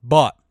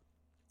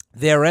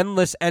 they're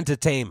endless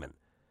entertainment.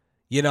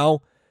 You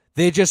know?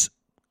 They're just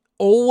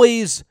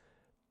always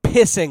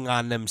pissing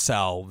on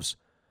themselves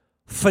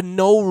for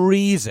no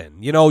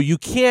reason. You know, you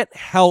can't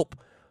help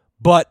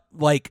but,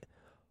 like,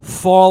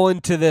 fall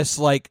into this,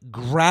 like,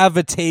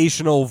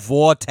 gravitational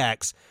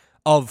vortex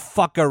of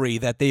fuckery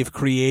that they've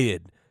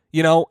created.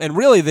 You know, and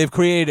really they've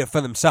created it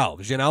for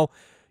themselves, you know?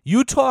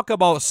 You talk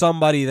about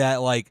somebody that,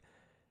 like,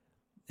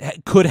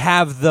 could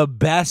have the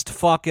best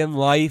fucking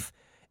life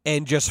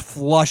and just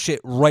flush it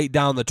right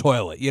down the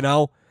toilet, you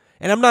know?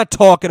 And I'm not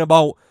talking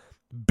about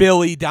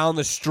Billy down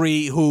the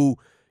street who,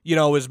 you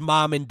know, his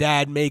mom and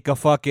dad make a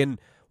fucking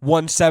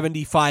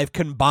 175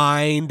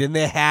 combined and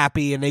they're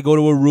happy and they go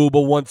to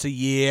Aruba once a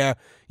year,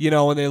 you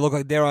know, and they look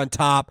like they're on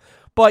top.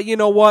 But you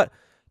know what?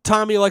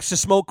 Tommy likes to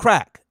smoke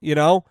crack, you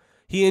know?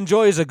 He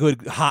enjoys a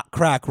good hot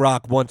crack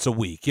rock once a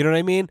week. You know what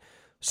I mean?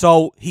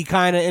 So he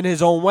kind of, in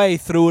his own way,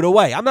 threw it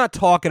away. I'm not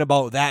talking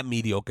about that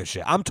mediocre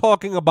shit. I'm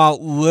talking about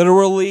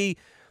literally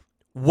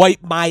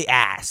wipe my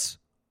ass.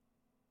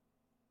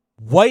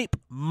 Wipe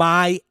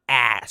my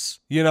ass.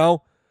 You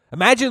know?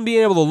 Imagine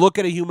being able to look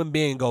at a human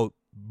being and go,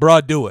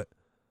 bruh, do it.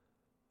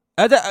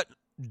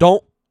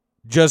 Don't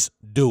just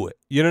do it.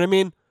 You know what I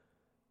mean?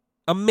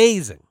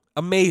 Amazing.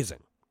 Amazing.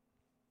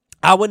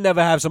 I would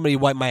never have somebody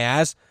wipe my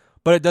ass,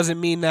 but it doesn't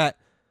mean that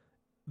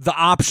the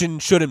option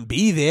shouldn't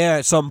be there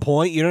at some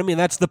point. You know what I mean?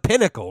 That's the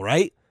pinnacle,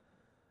 right?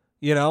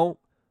 You know?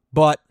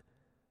 But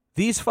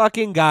these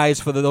fucking guys,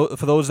 for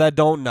those that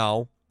don't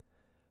know,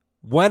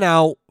 went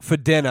out for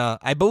dinner.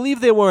 I believe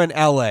they were in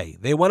L.A.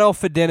 They went out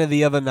for dinner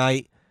the other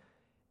night,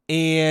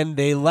 and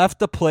they left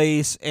the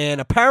place, and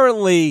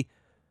apparently,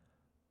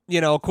 you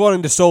know,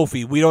 according to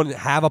Sophie, we don't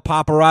have a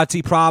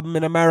paparazzi problem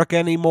in America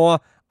anymore.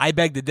 I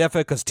beg to differ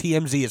because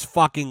TMZ is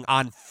fucking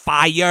on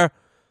fire.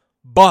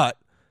 But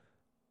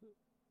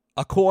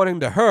according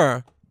to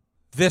her,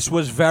 this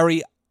was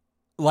very,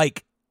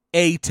 like,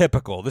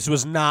 atypical. This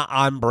was not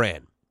on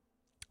brand.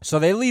 So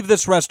they leave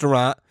this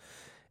restaurant,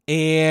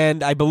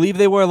 and I believe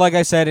they were, like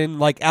I said, in,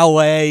 like,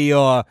 L.A.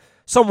 or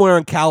somewhere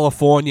in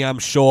California, I'm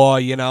sure,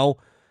 you know.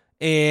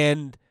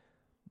 And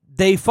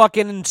they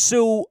fucking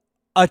ensue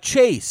a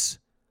chase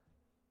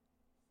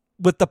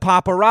with the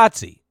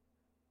paparazzi,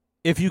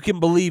 if you can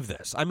believe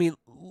this. I mean,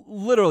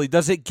 literally,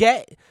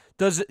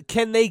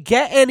 can they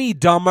get any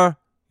dumber?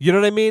 You know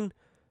what I mean?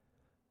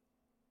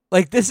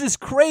 Like, this is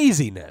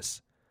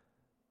craziness.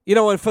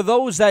 And for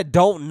those that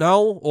don't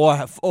know or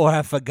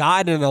have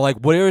forgotten and are like,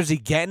 where is he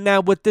getting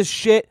at with this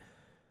shit?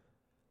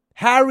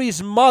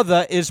 Harry's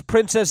mother is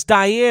Princess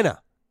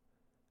Diana.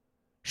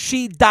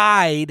 She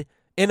died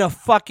in a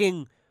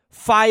fucking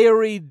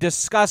fiery,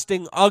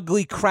 disgusting,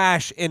 ugly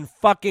crash in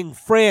fucking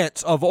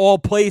France, of all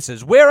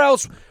places.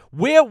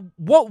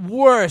 What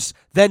worse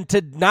than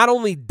to not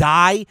only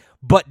die,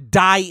 but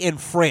die in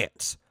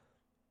France?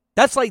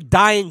 That's like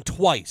dying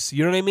twice,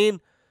 you know what I mean?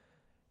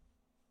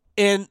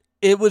 And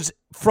it was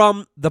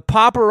from the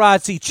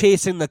paparazzi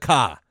chasing the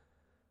car.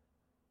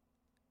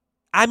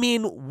 I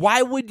mean,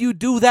 why would you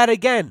do that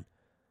again?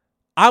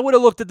 I would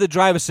have looked at the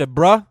driver and said,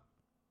 bruh,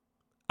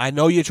 I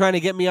know you're trying to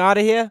get me out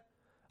of here.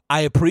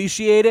 I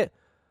appreciate it.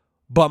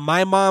 But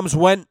my mom's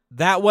went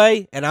that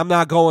way, and I'm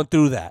not going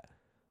through that.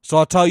 So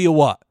I'll tell you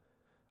what.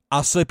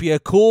 I'll slip you a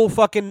cool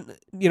fucking,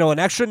 an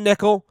extra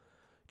nickel.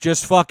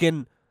 Just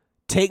fucking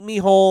take me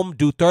home,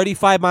 do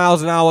 35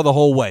 miles an hour the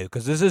whole way.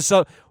 Because this is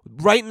so,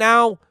 right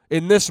now,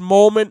 in this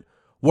moment,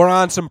 we're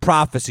on some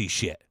prophecy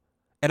shit.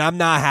 And I'm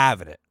not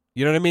having it.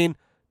 You know what I mean?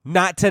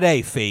 Not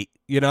today, fate,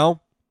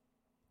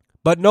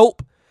 But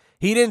nope,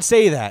 he didn't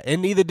say that,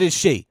 and neither did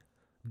she.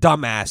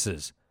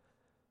 Dumbasses.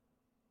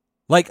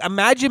 Like,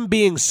 imagine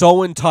being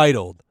so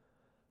entitled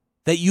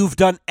that you've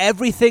done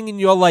everything in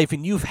your life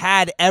and you've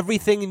had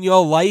everything in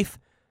your life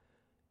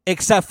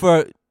except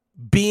for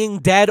being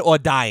dead or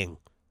dying.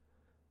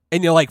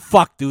 And you're like,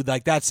 fuck, dude,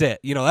 like, that's it.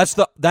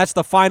 That's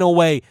the final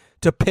way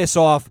to piss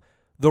off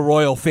the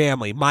royal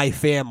family, my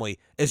family,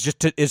 is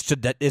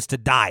to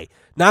die.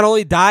 Not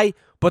only die,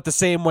 but the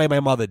same way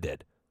my mother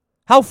did.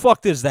 How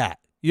fucked is that?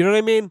 You know what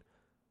I mean?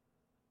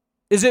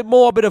 Is it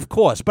morbid? Of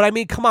course. But I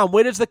mean, come on,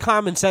 where does the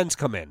common sense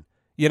come in?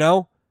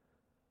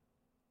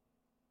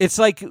 It's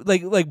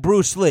like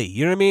Bruce Lee,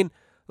 you know what I mean?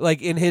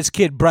 Like in his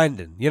kid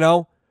Brendan,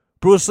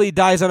 Bruce Lee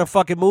dies on a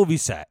fucking movie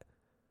set.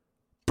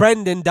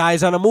 Brendan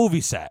dies on a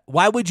movie set.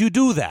 Why would you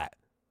do that?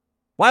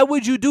 Why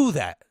would you do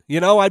that?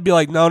 I'd be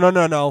like,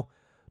 no.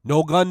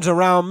 No guns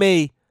around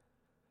me.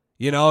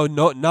 No,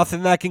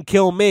 nothing that can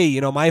kill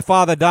me. My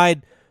father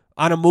died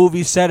on a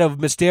movie set of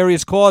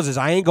mysterious causes.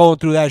 I ain't going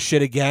through that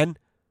shit again.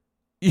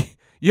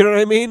 You know what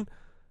I mean?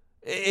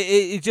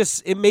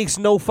 It makes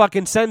no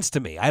fucking sense to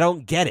me. I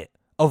don't get it.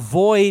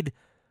 Avoid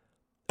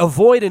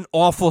an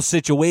awful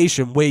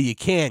situation where you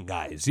can,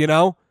 guys,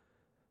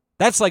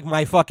 That's like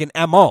my fucking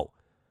MO.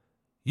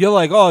 You're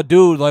like, oh,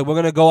 dude, like, we're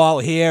going to go out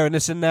here and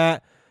this and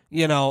that,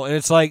 and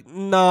it's like,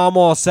 no, I'm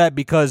all set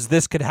because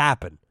this could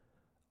happen.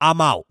 I'm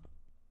out.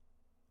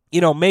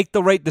 Make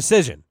the right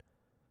decision.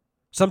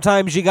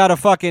 Sometimes you got to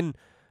fucking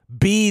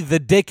be the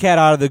dickhead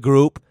out of the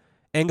group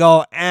and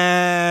go,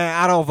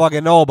 I don't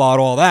fucking know about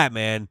all that,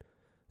 man.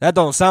 That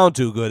don't sound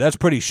too good. That's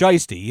pretty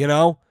shiesty,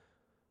 All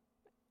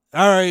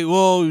right,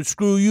 well,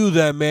 screw you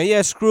then, man.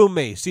 Yeah, screw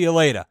me. See you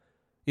later.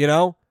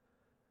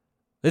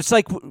 It's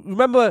like,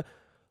 remember,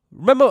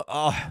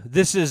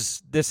 this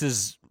is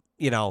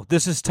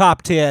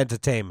top tier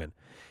entertainment.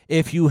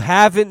 If you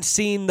haven't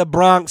seen The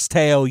Bronx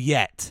Tale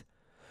yet,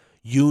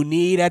 you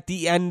need at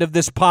the end of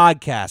this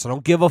podcast, I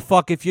don't give a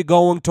fuck if you're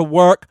going to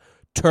work,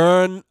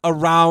 turn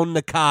around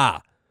the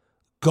car.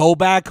 Go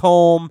back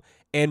home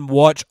and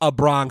watch A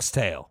Bronx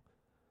Tale.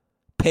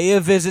 Pay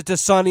a visit to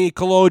Sonny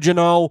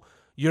Cologino,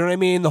 you know what I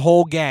mean? The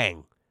whole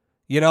gang.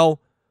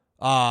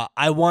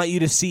 I want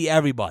you to see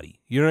everybody.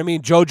 You know what I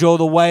mean? Jojo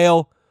the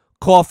Whale,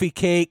 Coffee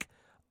Cake.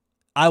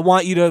 I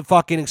want you to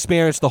fucking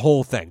experience the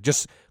whole thing.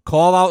 Just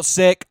call out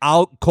sick.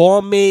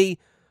 Call me.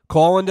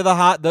 Call into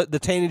the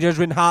Tainted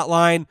Judgment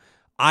hotline.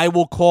 I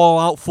will call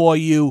out for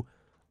you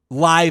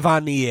live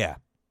on the air.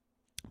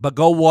 But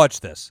go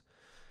watch this.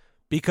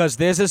 Because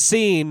there's a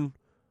scene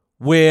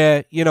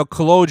where,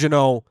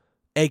 Cologino,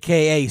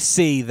 a.k.a.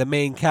 C, the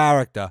main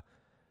character,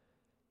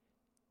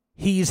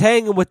 he's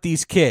hanging with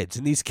these kids,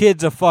 and these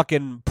kids are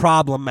fucking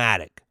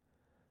problematic.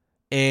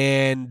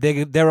 And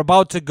they're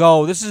about to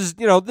go. This is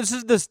the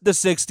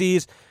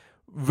 60s,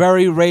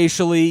 very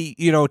racially,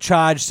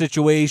 charged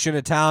situation,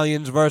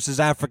 Italians versus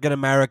African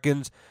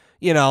Americans,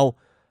 and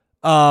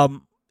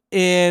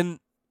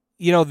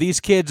these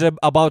kids are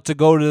about to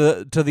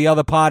go to the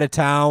other part of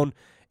town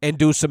and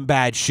do some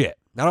bad shit.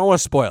 I don't want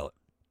to spoil it.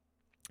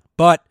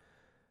 But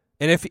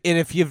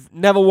if you've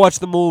never watched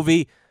the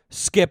movie,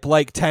 skip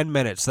like 10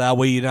 minutes. That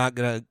way you're not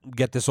going to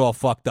get this all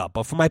fucked up.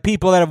 But for my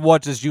people that have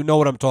watched this, you know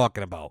what I'm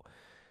talking about.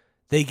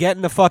 They get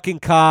in the fucking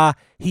car.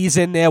 He's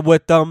in there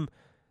with them.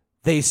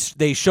 They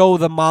show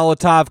the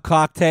Molotov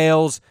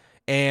cocktails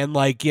and,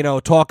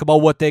 talk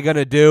about what they're going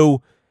to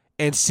do.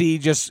 And C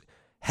just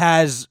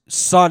has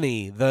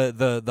Sonny,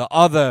 the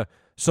other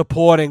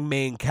supporting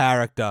main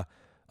character,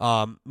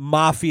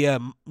 mafia,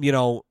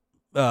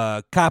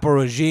 capo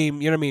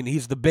regime, you know what I mean?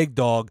 He's the big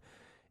dog.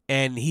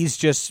 And he's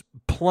just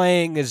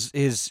playing his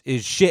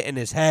shit in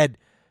his head.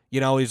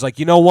 He's like,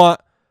 you know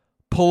what?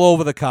 Pull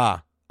over the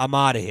car. I'm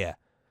out of here.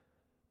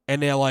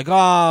 And they're like,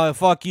 oh,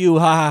 fuck you,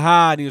 ha, ha,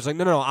 ha. And he was like,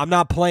 no, I'm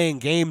not playing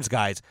games,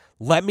 guys.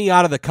 Let me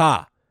out of the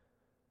car.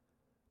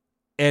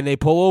 And they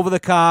pull over the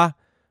car.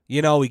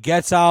 You know, he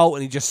gets out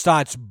and he just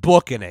starts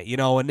booking it, you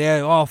know, and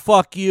they're, oh,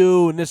 fuck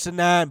you, and this and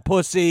that, and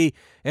pussy,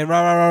 and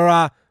rah, rah, rah,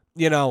 rah,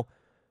 you know.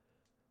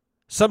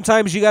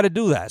 Sometimes you got to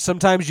do that.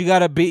 Sometimes you got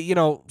to be, you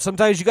know,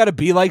 sometimes you got to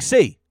be like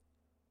C.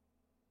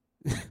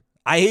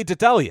 I hate to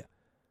tell you.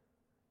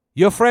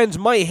 Your friends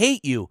might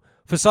hate you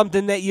for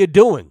something that you're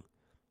doing.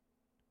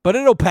 But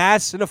it'll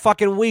pass. In a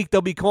fucking week,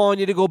 they'll be calling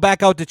you to go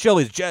back out to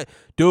Chili's.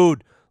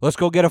 Dude, let's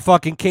go get a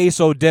fucking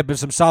queso dip and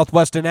some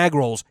Southwestern egg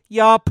rolls.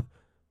 Yup.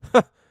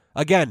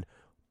 Again,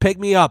 pick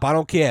me up. I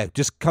don't care.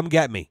 Just come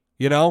get me,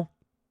 you know?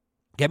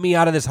 Get me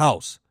out of this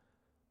house.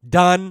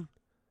 Done.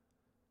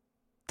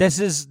 This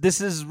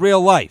is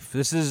real life.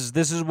 This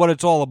is what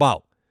it's all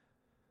about.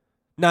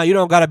 Now, you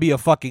don't got to be a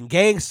fucking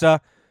gangster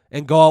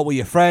and go out with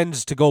your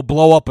friends to go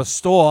blow up a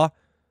store,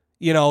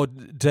 you know,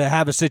 to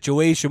have a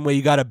situation where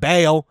you got to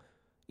bail,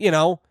 you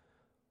know.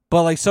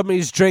 But like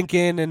somebody's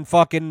drinking and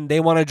fucking they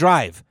want to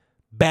drive.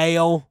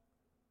 Bail,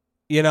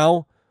 you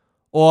know.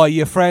 Or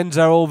your friends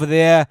are over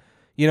there,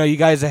 you know, you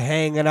guys are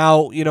hanging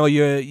out, you know,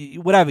 you're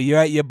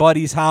at your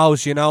buddy's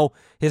house, you know.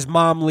 His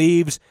mom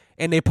leaves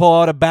and they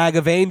pull out a bag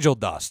of angel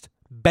dust.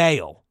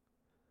 Bail.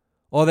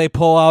 Or they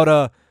pull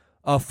out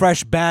a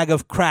fresh bag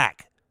of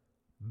crack.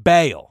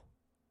 Bail.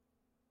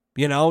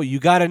 You know, you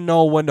got to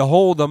know when to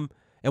hold them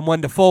and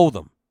when to fold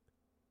them.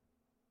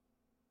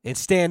 And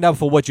stand up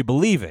for what you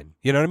believe in.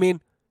 You know what I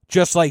mean?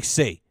 Just like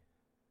C.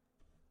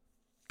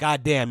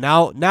 Goddamn,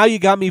 now you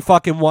got me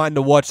fucking wanting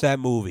to watch that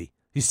movie.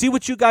 You see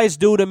what you guys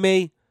do to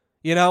me?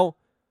 You know?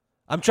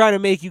 I'm trying to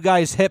make you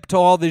guys hip to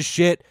all this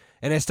shit,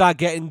 and I start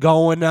getting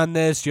going on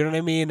this, you know what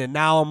I mean? And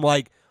now I'm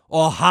like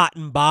all hot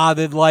and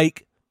bothered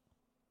like.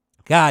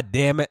 God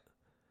damn it.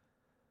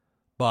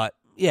 But,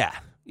 yeah,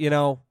 you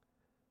know,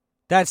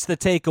 that's the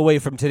takeaway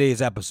from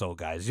today's episode,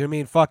 guys. You know what I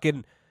mean?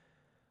 Fucking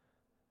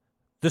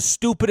the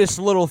stupidest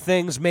little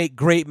things make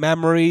great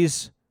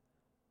memories,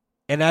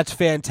 and that's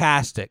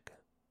fantastic.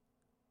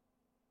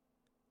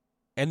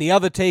 And the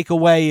other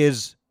takeaway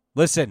is,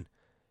 listen,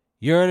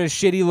 you're in a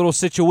shitty little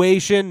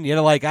situation.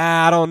 You're like,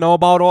 I don't know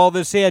about all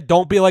this here.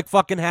 Don't be like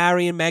fucking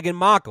Harry and Meghan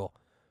Markle.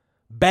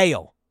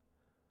 Bail.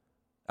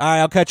 All right,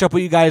 I'll catch up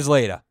with you guys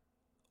later.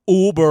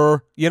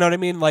 Uber. You know what I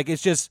mean? Like,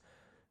 it's just,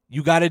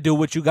 you got to do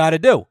what you got to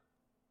do.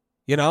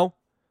 You know?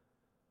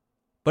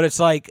 But it's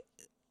like,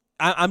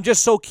 I'm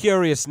just so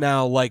curious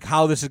now, like,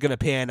 how this is going to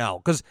pan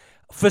out. Because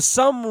for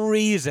some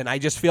reason, I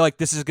just feel like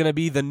this is going to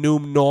be the new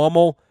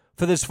normal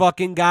for this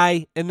fucking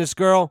guy and this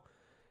girl.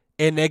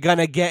 And they're going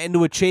to get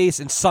into a chase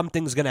and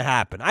something's going to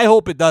happen. I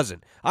hope it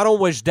doesn't. I don't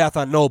wish death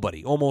on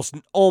nobody.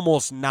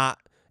 Almost not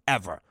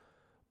ever.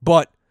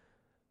 But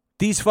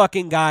these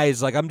fucking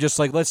guys, like, I'm just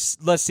like, let's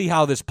see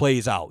how this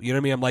plays out. You know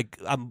what I mean? I'm like,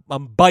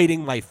 I'm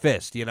biting my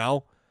fist, you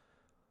know?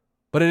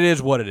 But it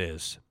is what it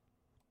is.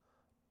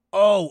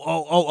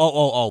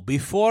 Oh.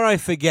 Before I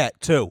forget,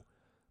 too,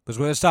 because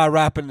we're going to start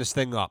wrapping this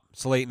thing up.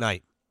 It's late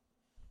night.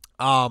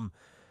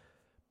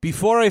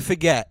 Before I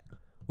forget,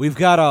 we've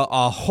got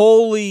a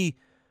holy,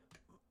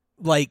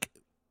 like,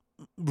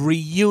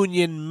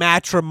 reunion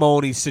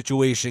matrimony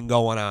situation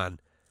going on.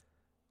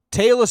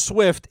 Taylor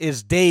Swift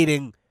is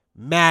dating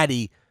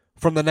Maddie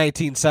from the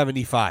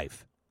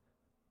 1975.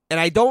 And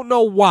I don't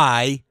know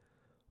why,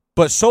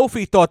 but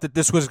Sophie thought that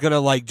this was going to,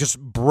 like, just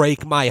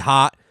break my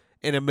heart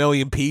in a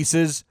million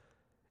pieces,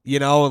 you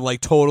know, and, like,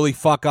 totally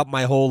fuck up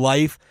my whole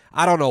life.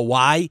 I don't know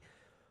why.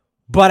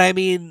 But, I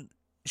mean,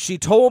 she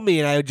told me,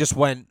 and I just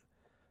went,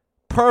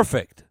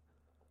 perfect.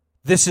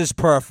 This is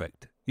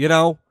perfect, you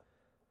know?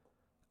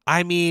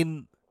 I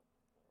mean,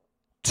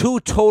 two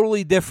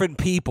totally different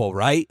people,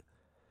 right?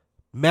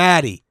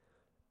 Maddie,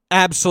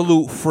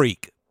 absolute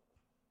freak.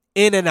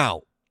 In and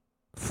out,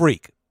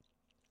 freak.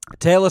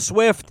 Taylor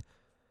Swift,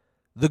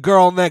 the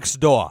girl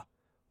next door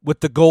with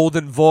the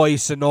golden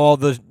voice and all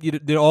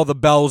the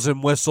bells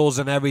and whistles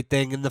and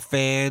everything and the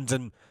fans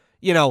and,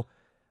 you know,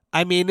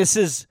 I mean, this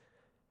is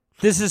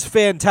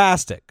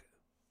fantastic.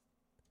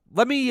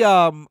 Let me,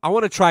 I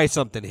want to try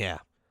something here.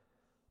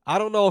 I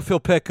don't know if he'll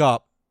pick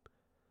up,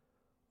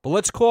 but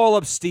let's call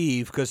up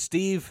Steve, because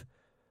Steve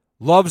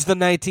loves the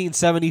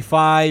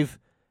 1975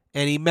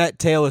 and he met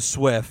Taylor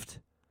Swift.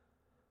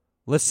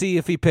 Let's see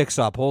if he picks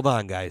up. Hold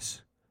on,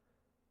 guys.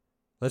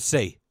 Let's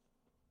see.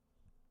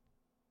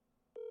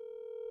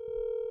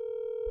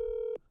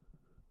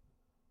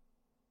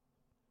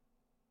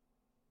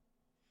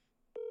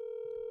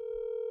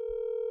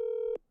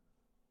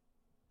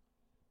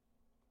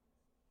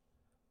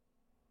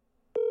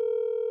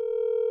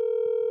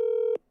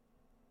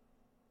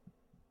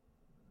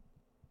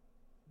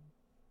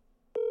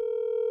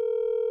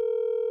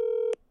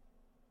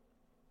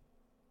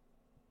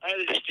 Hi,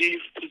 this is Steve.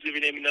 Please leave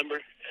your name and number,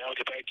 and I'll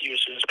get back to you as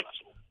soon as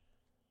possible.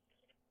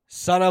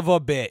 Son of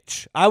a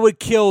bitch. I would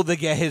kill to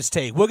get his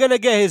take. We're going to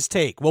get his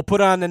take. We'll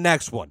put on the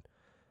next one.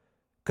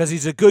 Because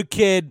he's a good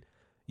kid.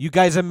 You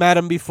guys have met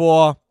him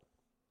before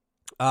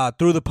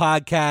through the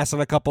podcast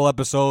on a couple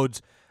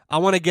episodes. I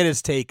want to get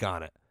his take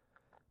on it.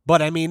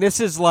 But, I mean, this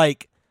is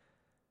like,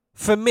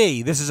 for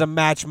me, this is a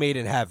match made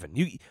in heaven.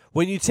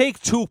 When you take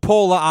two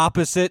polar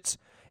opposites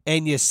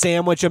and you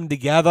sandwich them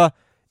together,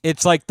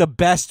 it's like the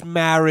best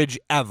marriage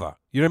ever.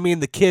 You know what I mean?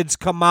 The kids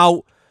come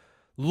out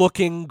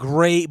looking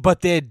great,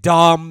 but they're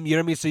dumb. You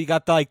know what I mean? So you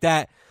got like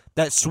that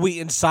sweet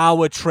and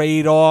sour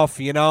trade-off,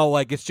 you know?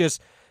 Like it's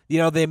just, you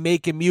know, they're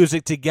making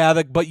music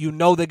together, but you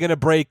know they're going to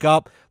break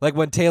up. Like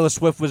when Taylor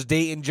Swift was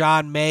dating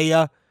John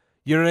Mayer,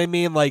 you know what I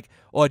mean? Like,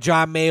 or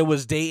John Mayer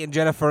was dating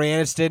Jennifer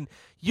Aniston.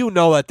 You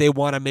know that they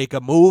want to make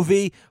a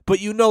movie,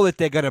 but you know that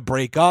they're going to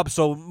break up.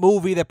 So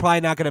movie they're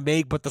probably not going to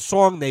make, but the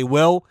song they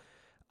will.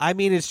 I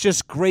mean, it's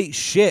just great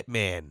shit,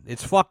 man.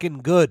 It's fucking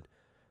good.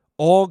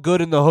 All good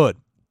in the hood.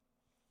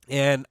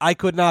 And I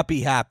could not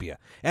be happier.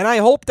 And I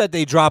hope that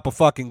they drop a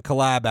fucking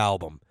collab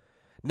album.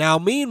 Now,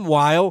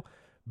 meanwhile,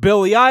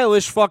 Billie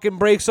Eilish fucking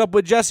breaks up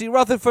with Jesse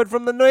Rutherford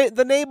from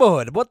the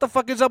Neighborhood. What the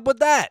fuck is up with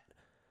that?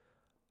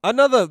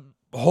 Another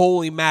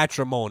holy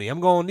matrimony. I'm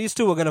going, these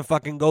two are going to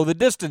fucking go the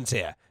distance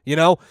here. You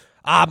know?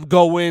 I'm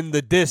going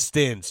the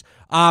distance.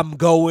 I'm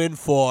going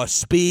for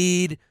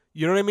speed.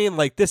 You know what I mean?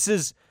 Like, this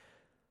is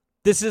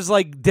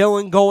like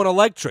Dylan going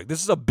electric.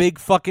 This is a big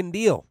fucking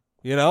deal,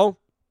 you know?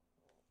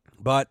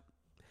 But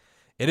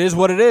it is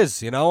what it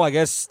is, you know? I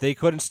guess they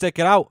couldn't stick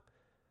it out.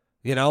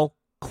 You know?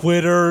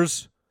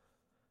 Quitters.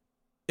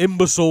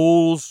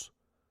 Imbeciles.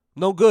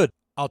 No good.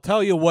 I'll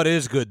tell you what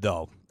is good,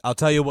 though. I'll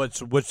tell you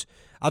what's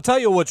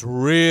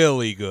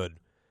really good.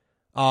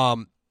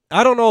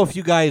 I don't know if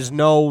you guys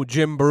know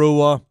Jim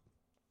Brewer.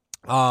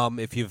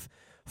 If you've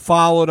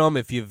followed him,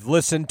 if you've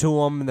listened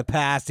to him in the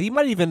past, he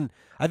might even,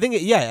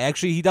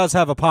 actually he does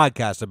have a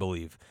podcast, I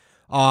believe.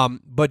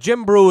 But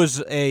Jim Brewer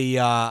is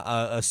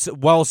a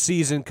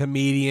well-seasoned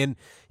comedian.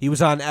 He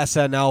was on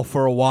SNL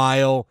for a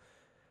while.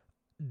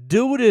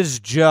 Dude is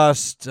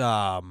just,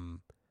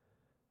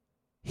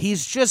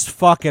 he's just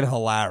fucking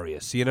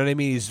hilarious. You know what I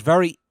mean? He's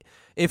very,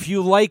 if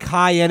you like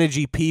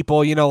high-energy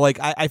people, you know, like,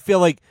 I feel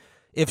like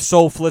if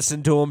Soph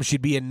listened to him,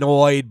 she'd be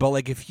annoyed. But,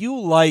 like, if you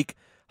like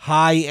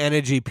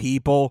high-energy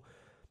people,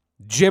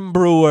 Jim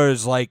Brewer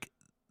is, like,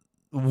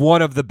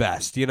 one of the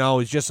best, you know?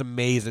 He's just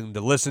amazing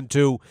to listen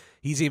to.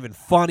 He's even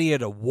funnier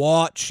to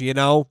watch, you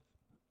know?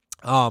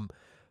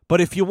 But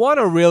if you want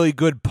a really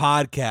good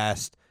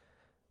podcast,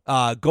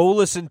 go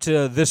listen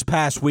to This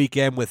Past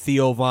Weekend with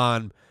Theo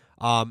Von.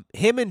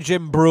 Him and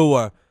Jim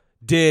Brewer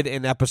did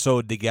an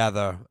episode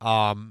together,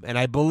 and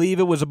I believe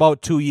it was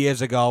about 2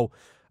 years ago.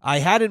 I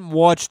hadn't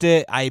watched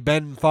it. I've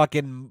been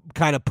fucking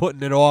kind of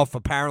putting it off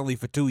apparently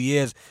for 2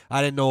 years.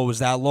 I didn't know it was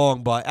that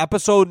long, but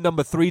episode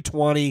number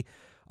 320,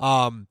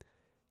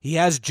 he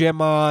has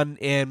Jim on,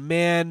 and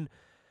man,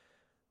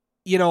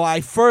 you know,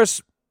 I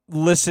first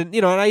listened,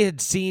 you know, and I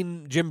had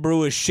seen Jim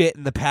Brewer's shit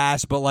in the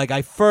past, but like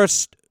I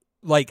first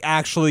like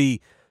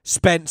actually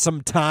spent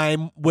some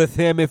time with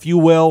him, if you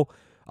will,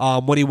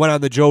 when he went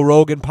on the Joe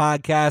Rogan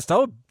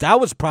podcast. That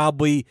was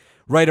probably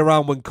right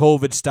around when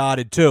COVID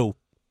started too.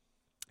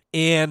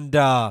 And,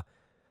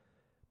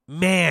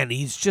 man,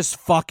 he's just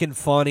fucking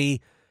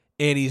funny,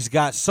 and he's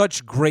got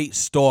such great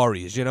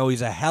stories. You know,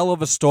 he's a hell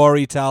of a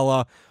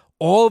storyteller.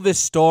 All of his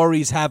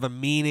stories have a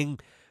meaning,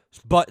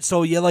 but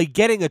so you're like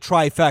getting a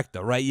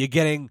trifecta, right? You're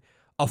getting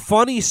a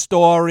funny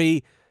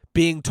story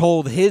being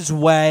told his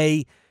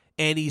way,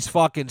 and he's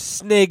fucking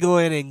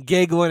sniggling and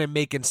giggling and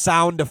making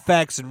sound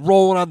effects and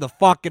rolling on the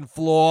fucking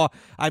floor.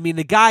 I mean,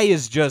 the guy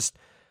is just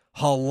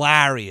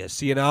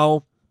hilarious, you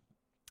know?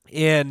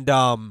 And,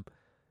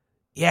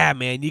 yeah,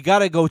 man, you got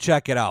to go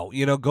check it out.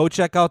 You know, go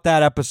check out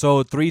that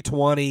episode,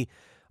 320.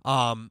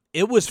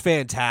 It was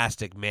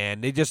fantastic,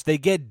 man. They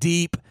get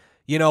deep,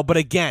 you know, but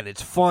again,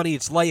 it's funny,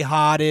 it's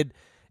lighthearted.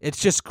 It's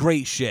just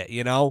great shit,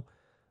 you know?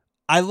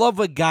 I love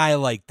a guy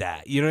like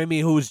that, you know what I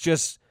mean, who's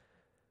just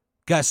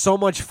got so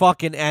much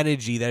fucking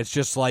energy that it's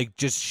just like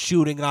just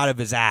shooting out of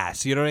his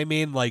ass, you know what I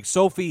mean? Like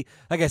Sophie,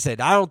 like I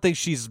said, I don't think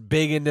she's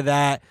big into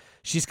that.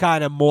 She's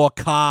kind of more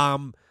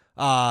calm.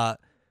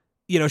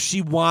 You know,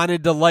 she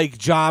wanted to like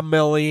John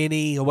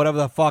Mulaney or whatever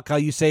the fuck how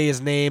you say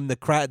his name, the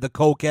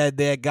cokehead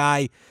there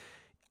guy.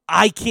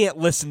 I can't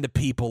listen to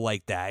people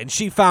like that. And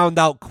she found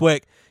out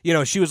quick. You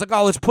know, she was like,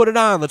 oh, let's put it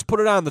on.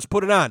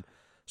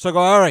 So I go,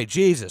 all right,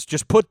 Jesus,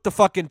 just put the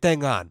fucking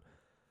thing on.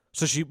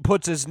 So she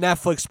puts his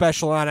Netflix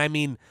special on. I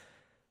mean,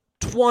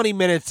 20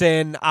 minutes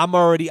in, I've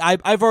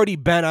already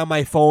been on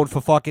my phone for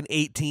fucking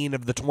 18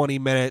 of the 20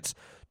 minutes.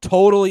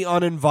 Totally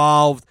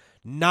uninvolved.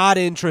 Not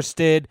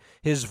interested.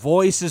 His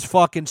voice is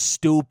fucking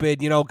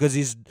stupid, you know, because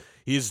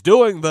he's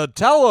doing the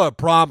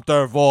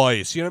teleprompter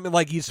voice. You know what I mean?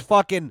 Like he's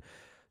fucking,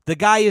 the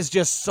guy is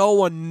just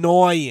so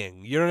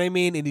annoying. You know what I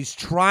mean? And he's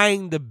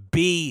trying to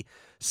be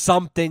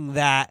something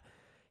that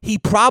he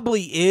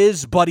probably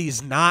is, but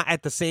he's not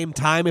at the same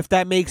time, if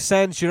that makes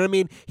sense. You know what I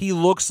mean?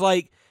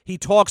 He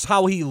talks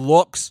how he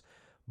looks,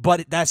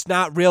 but that's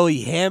not really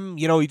him.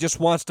 You know, he just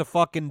wants to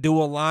fucking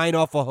do a line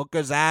off a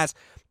hooker's ass.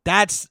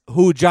 That's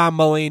who John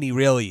Mulaney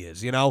really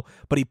is, you know?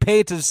 But he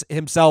paints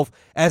himself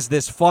as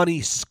this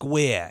funny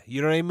square.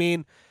 You know what I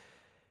mean?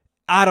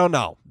 I don't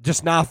know.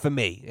 Just not for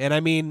me. And I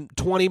mean,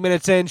 20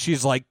 minutes in,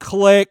 she's like,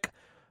 click.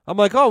 I'm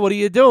like, oh, what are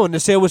you doing? To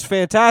say it was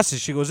fantastic.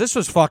 She goes, this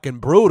was fucking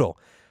brutal.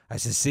 I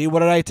said, see, what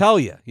did I tell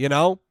you? You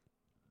know?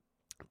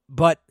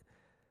 But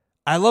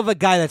I love a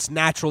guy that's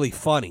naturally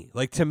funny.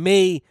 Like, to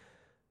me,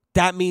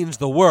 that means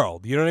the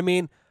world. You know what I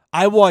mean?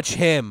 I watch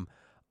him.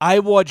 I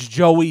watch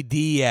Joey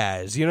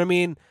Diaz. You know what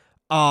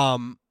I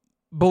mean?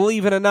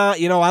 Believe it or not,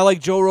 I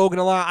like Joe Rogan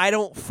a lot. I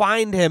don't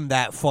find him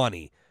that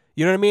funny.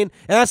 You know what I mean?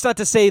 And that's not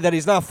to say that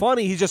he's not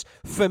funny. He's just,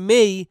 for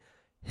me,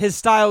 his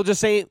style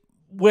just ain't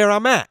where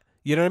I'm at.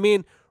 You know what I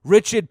mean?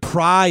 Richard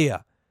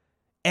Pryor,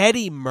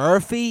 Eddie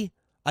Murphy.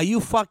 Are you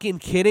fucking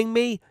kidding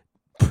me?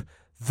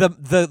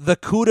 The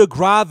coup de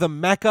grace, the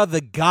Mecca,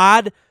 the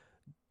God,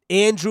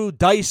 Andrew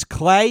Dice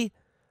Clay.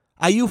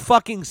 Are you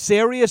fucking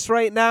serious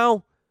right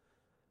now?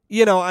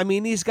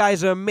 These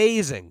guys are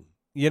amazing,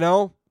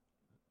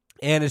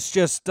 And it's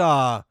just,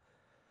 yeah,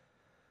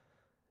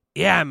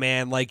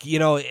 man, like,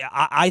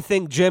 I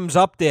think Jim's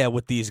up there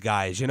with these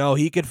guys,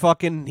 he could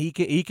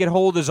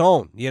hold his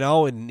own,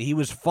 and he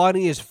was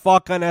funny as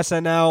fuck on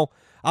SNL.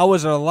 I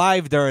wasn't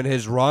alive during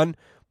his run,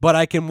 but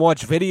I can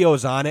watch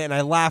videos on it, and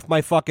I laugh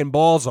my fucking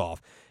balls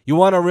off. You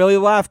want to really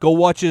laugh? Go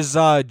watch his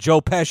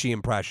Joe Pesci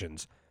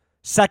impressions.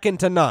 Second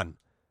to none.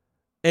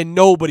 And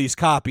nobody's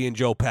copying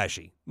Joe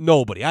Pesci.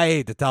 Nobody. I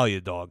hate to tell you,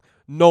 dog.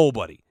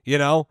 Nobody,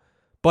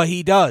 But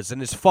he does,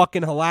 and it's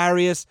fucking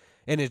hilarious,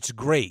 and it's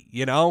great,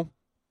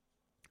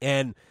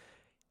 And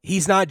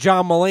he's not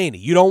John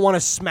Mulaney. You don't want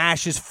to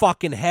smash his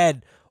fucking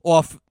head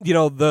off,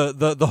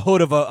 the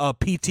hood of a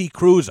PT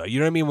Cruiser. You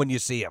know what I mean? When you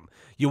see him.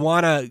 You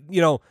want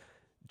to,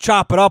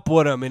 chop it up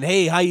with him, and,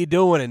 hey, how you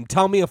doing? And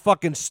tell me a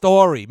fucking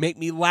story. Make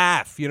me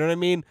laugh. You know what I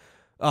mean?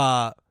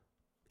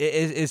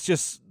 It's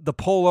just the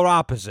polar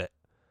opposite.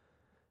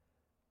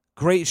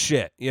 Great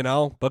shit,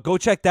 But go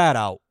check that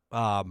out.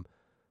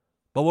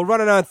 But we're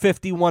running on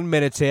 51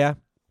 minutes here.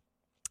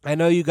 I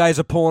know you guys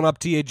are pulling up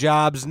to your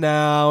jobs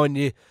now, and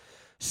you're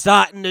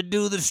starting to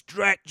do the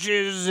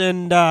stretches,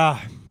 and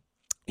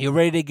you're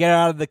ready to get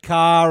out of the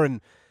car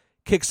and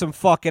kick some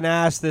fucking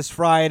ass this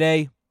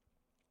Friday.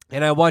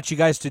 And I want you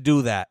guys to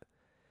do that.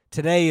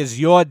 Today is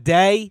your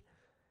day.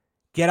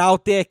 Get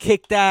out there,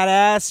 kick that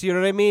ass, you know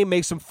what I mean?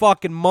 Make some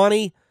fucking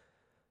money.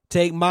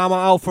 Take mama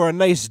out for a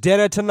nice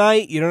dinner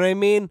tonight, you know what I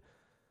mean?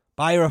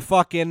 Buy her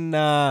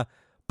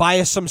buy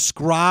her some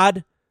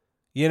scrod,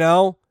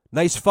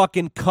 Nice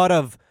fucking cut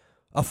of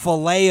a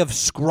fillet of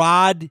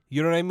scrod,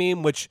 you know what I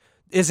mean? Which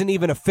isn't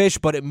even a fish,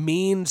 but it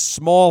means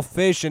small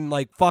fish in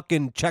like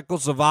fucking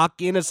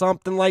Czechoslovakian or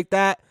something like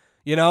that,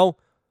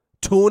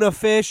 Tuna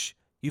fish.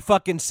 You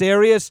fucking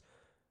serious?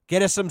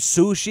 Get us some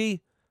sushi.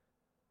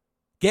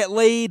 Get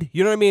laid.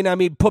 You know what I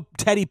mean? Put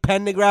Teddy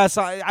Pendergrass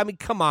on.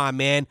 Come on,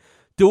 man.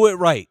 Do it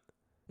right.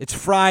 It's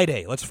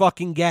Friday. Let's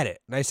fucking get it.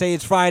 And I say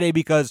it's Friday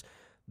because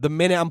the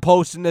minute I'm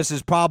posting this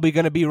is probably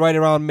going to be right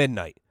around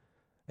midnight.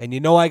 And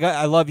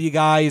I love you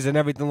guys and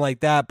everything like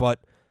that, but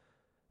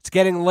it's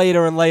getting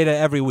later and later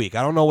every week.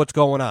 I don't know what's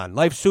going on.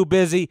 Life's too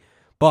busy,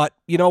 but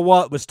you know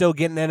what? We're still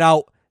getting it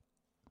out.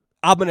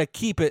 I'm going to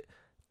keep it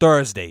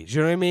Thursdays.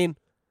 You know what I mean?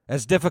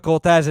 As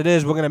difficult as it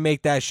is, we're going to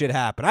make that shit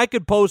happen. I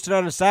could post it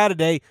on a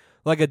Saturday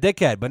like a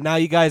dickhead, but now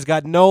you guys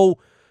got no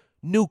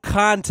new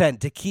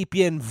content to keep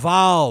you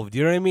involved.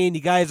 You know what I mean?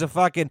 You guys are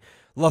fucking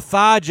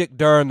lethargic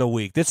during the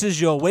week. This is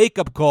your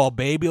wake-up call,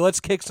 baby. Let's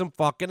kick some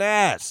fucking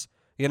ass,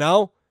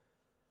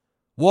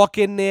 Walk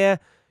in there.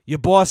 Your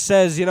boss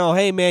says,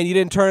 hey, man, you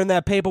didn't turn in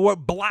that paperwork.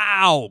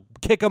 Blow.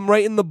 Kick him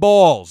right in the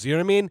balls. You know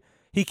what I mean?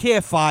 He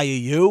can't fire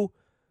you.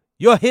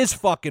 You're his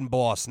fucking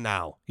boss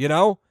now,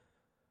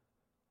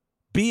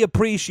 Be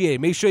appreciated.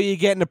 Make sure you're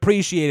getting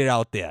appreciated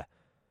out there.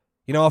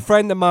 A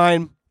friend of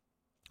mine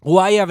who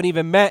I haven't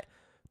even met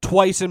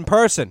twice in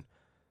person.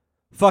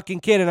 Fucking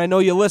kid, and I know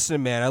you're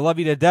listening, man. I love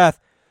you to death.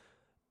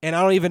 And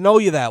I don't even know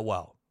you that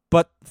well.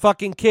 But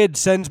fucking kid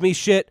sends me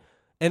shit.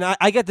 And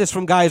I get this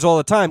from guys all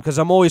the time because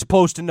I'm always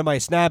posting to my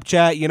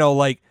Snapchat,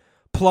 like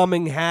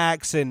plumbing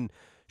hacks and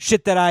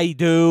shit that I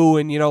do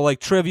and, like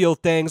trivial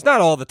things.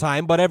 Not all the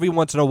time, but every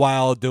once in a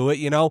while I'll do it,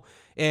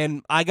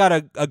 And I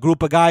got a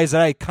group of guys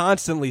that I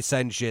constantly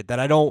send shit that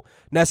I don't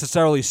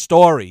necessarily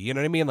story. You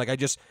know what I mean? Like I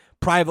just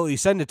privately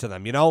send it to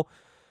them,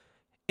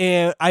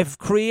 And I've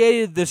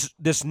created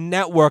this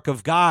network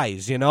of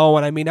guys, And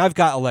I've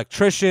got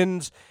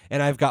electricians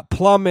and I've got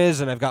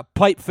plumbers and I've got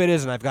pipe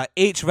fitters and I've got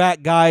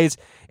HVAC guys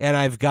and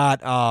I've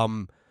got,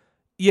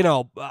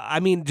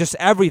 just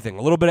everything,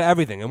 a little bit of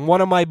everything. And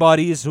one of my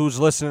buddies who's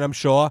listening, I'm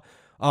sure,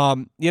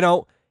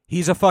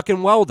 he's a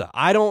fucking welder.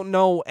 I don't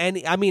know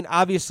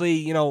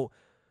obviously,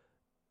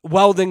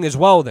 welding is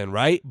welding,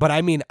 right? But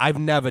I've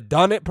never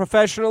done it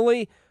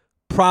professionally.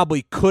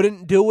 Probably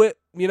couldn't do it,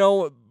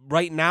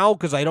 right now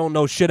because I don't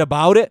know shit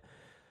about it.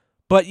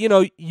 But,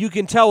 you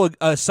can tell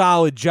a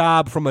solid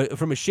job from a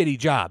shitty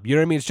job. You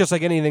know what I mean? It's just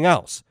like anything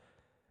else.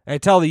 And I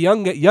tell the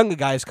younger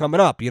guys coming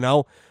up,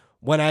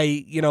 when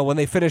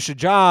they finish a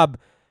job,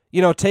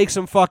 take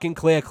some fucking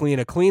clear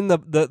cleaner, clean the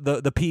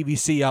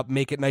PVC up,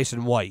 make it nice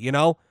and white,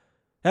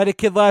 Had a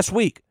kid last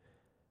week.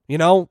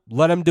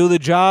 Let him do the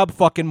job.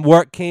 Fucking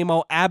work came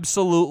out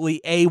absolutely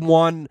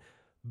A1,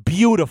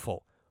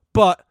 beautiful.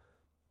 But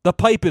the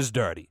pipe is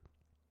dirty.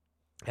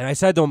 And I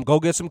said to him, go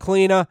get some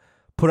cleaner,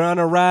 put it on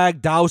a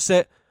rag, douse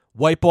it,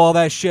 wipe all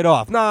that shit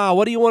off. Nah,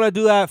 what do you want to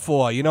do that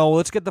for?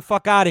 Let's get the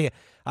fuck out of here.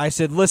 I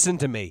said, listen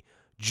to me.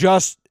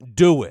 Just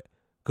do it.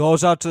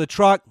 Goes out to the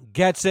truck,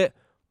 gets it,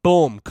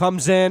 boom,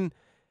 comes in,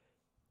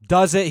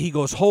 does it. He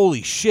goes,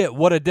 holy shit,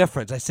 what a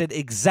difference. I said,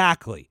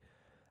 exactly.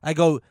 I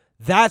go,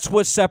 that's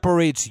what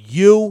separates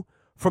you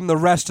from the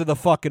rest of the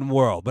fucking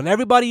world. When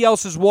everybody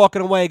else is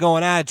walking away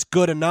going, it's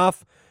good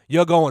enough,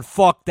 you're going,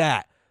 fuck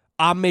that.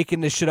 I'm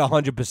making this shit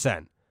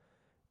 100%.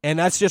 And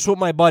that's just what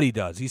my buddy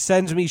does. He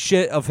sends me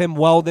shit of him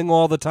welding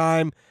all the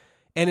time,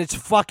 and it's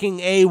fucking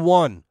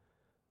A1.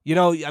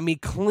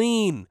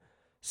 Clean,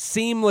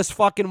 seamless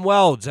fucking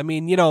welds.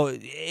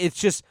 It's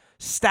just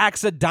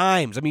stacks of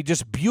dimes.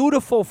 Just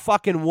beautiful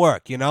fucking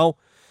work, And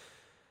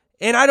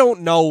I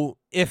don't know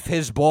if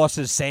his boss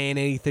is saying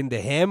anything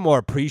to him or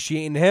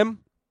appreciating him,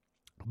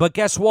 but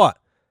guess what?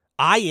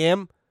 I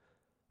am.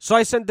 So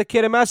I sent the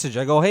kid a message.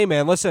 I go, hey,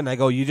 man, listen. I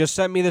go, you just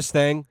sent me this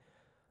thing.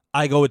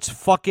 I go, it's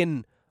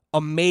fucking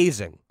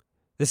amazing.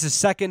 This is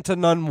second to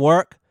none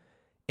work,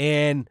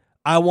 and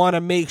I want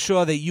to make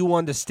sure that you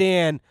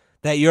understand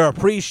that you're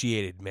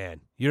appreciated,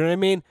 man. You know what I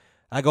mean?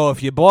 I go,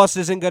 if your boss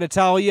isn't going to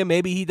tell you,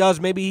 maybe he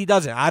does, maybe he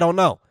doesn't. I don't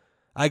know.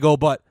 I go,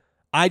 but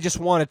I just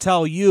want to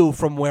tell you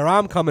from where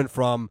I'm coming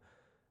from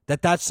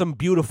that that's some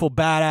beautiful,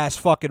 badass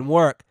fucking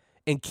work,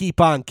 and keep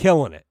on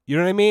killing it. You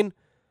know what I mean?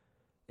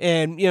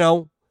 And,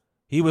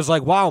 he was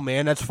like, wow,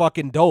 man, that's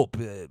fucking dope.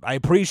 I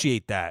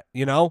appreciate that,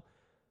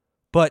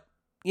 But,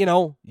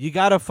 you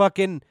got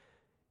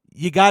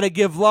to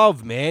give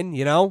love, man,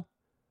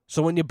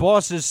 So when your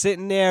boss is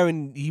sitting there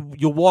and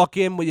you walk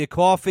in with your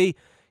coffee,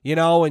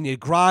 and you're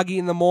groggy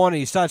in the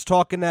morning, he starts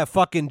talking that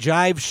fucking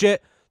jive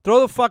shit,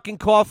 throw the fucking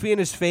coffee in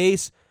his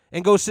face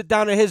and go sit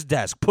down at his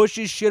desk. Push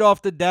his shit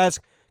off the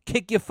desk,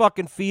 kick your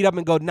fucking feet up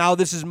and go, now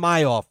this is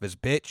my office,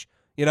 bitch.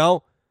 You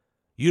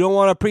don't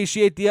want to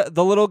appreciate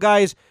the little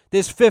guys?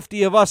 There's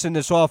 50 of us in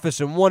this office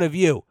and one of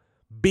you.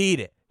 Beat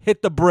it.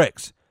 Hit the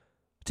bricks.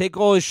 Take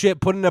all his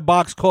shit, put it in a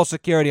box, call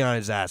security on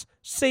his ass.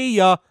 See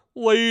ya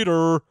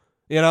later.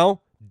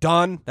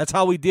 Done. That's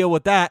how we deal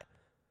with that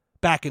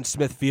back in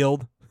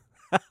Smithfield.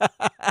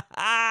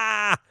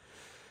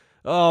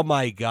 Oh,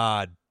 my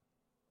God.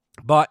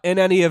 But in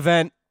any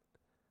event,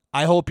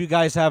 I hope you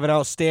guys have an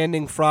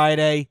outstanding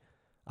Friday.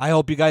 I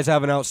hope you guys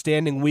have an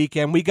outstanding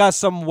weekend. We got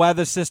some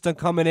weather system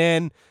coming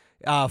in,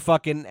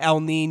 fucking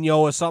El Nino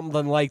or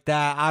something like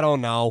that. I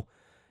don't know.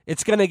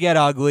 It's going to get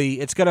ugly.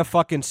 It's going to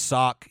fucking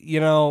suck,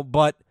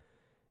 but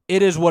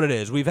it is what it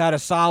is. We've had a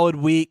solid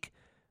week.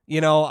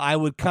 I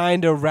would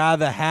kind of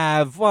rather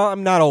have, well,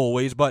 I'm not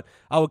always, but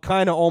I would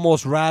kind of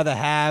almost rather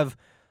have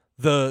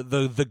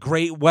the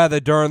great weather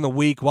during the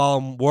week while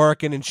I'm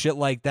working and shit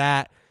like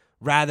that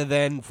rather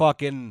than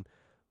fucking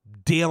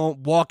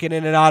walking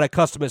in and out of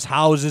customers'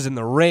 houses in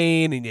the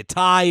rain and you're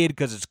tired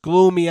because it's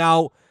gloomy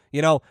out.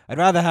 I'd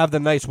rather have the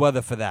nice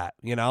weather for that,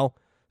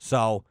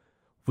 So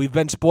we've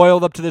been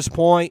spoiled up to this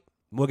point.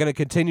 We're going to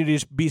continue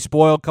to be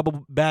spoiled. A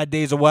couple bad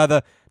days of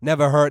weather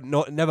never hurt,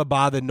 never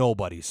bothered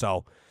nobody.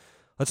 So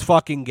let's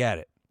fucking get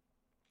it.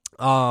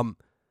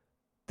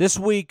 This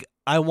week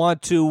I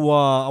want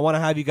to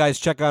have you guys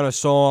check out a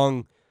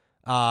song.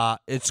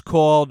 It's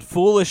called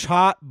 "Foolish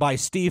Heart" by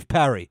Steve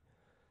Perry.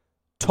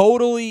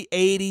 Totally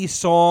 80s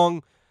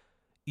song.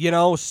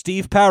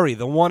 Steve Perry,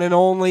 the one and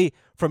only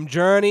from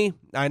Journey.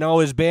 I know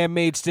his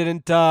bandmates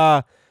didn't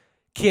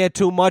care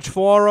too much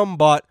for him,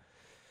 but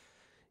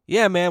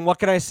yeah, man, what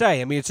can I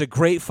say? It's a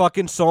great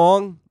fucking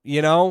song,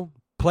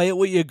 Play it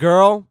with your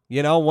girl,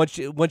 once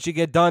you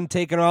get done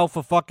taking her out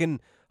for fucking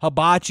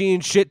hibachi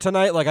and shit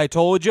tonight, like I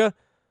told you,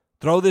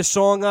 throw this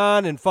song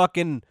on and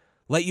fucking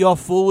let your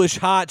foolish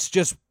hearts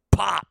just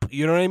pop,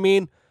 you know what I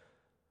mean?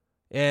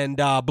 And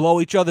blow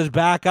each other's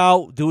back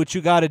out, do what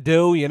you got to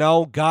do,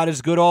 God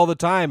is good all the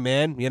time,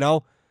 man,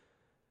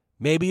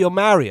 Maybe you'll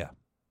marry her,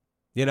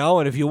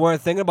 and if you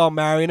weren't thinking about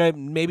marrying her,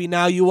 maybe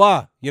now you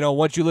are,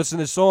 once you listen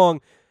to the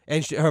song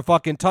and her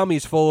fucking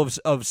tummy's full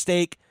of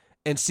steak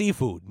and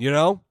seafood,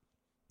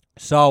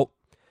 So,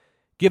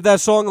 give that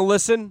song a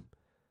listen.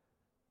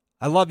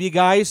 I love you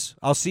guys.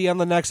 I'll see you on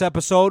the next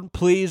episode.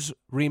 Please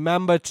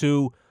remember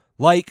to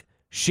like,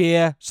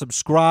 share,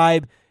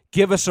 subscribe,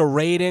 give us a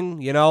rating,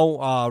 rating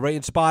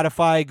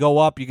Spotify, go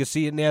up. You can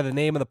see it in there, the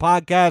name of the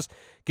podcast.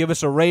 Give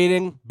us a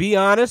rating. Be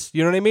honest,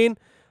 you know what I mean?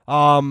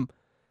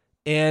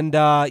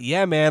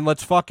 Yeah, man,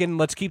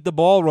 let's keep the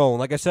ball rolling.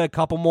 Like I said, a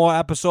couple more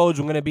episodes.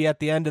 We're going to be at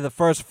the end of the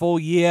first full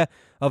year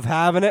of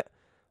having it.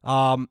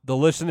 The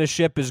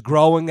listenership is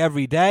growing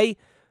every day,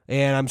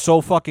 and I'm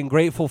so fucking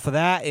grateful for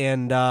that.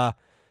 And,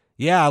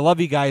 yeah, I love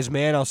you guys,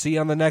 man. I'll see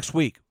you on the next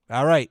week.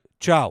 All right.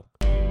 Ciao.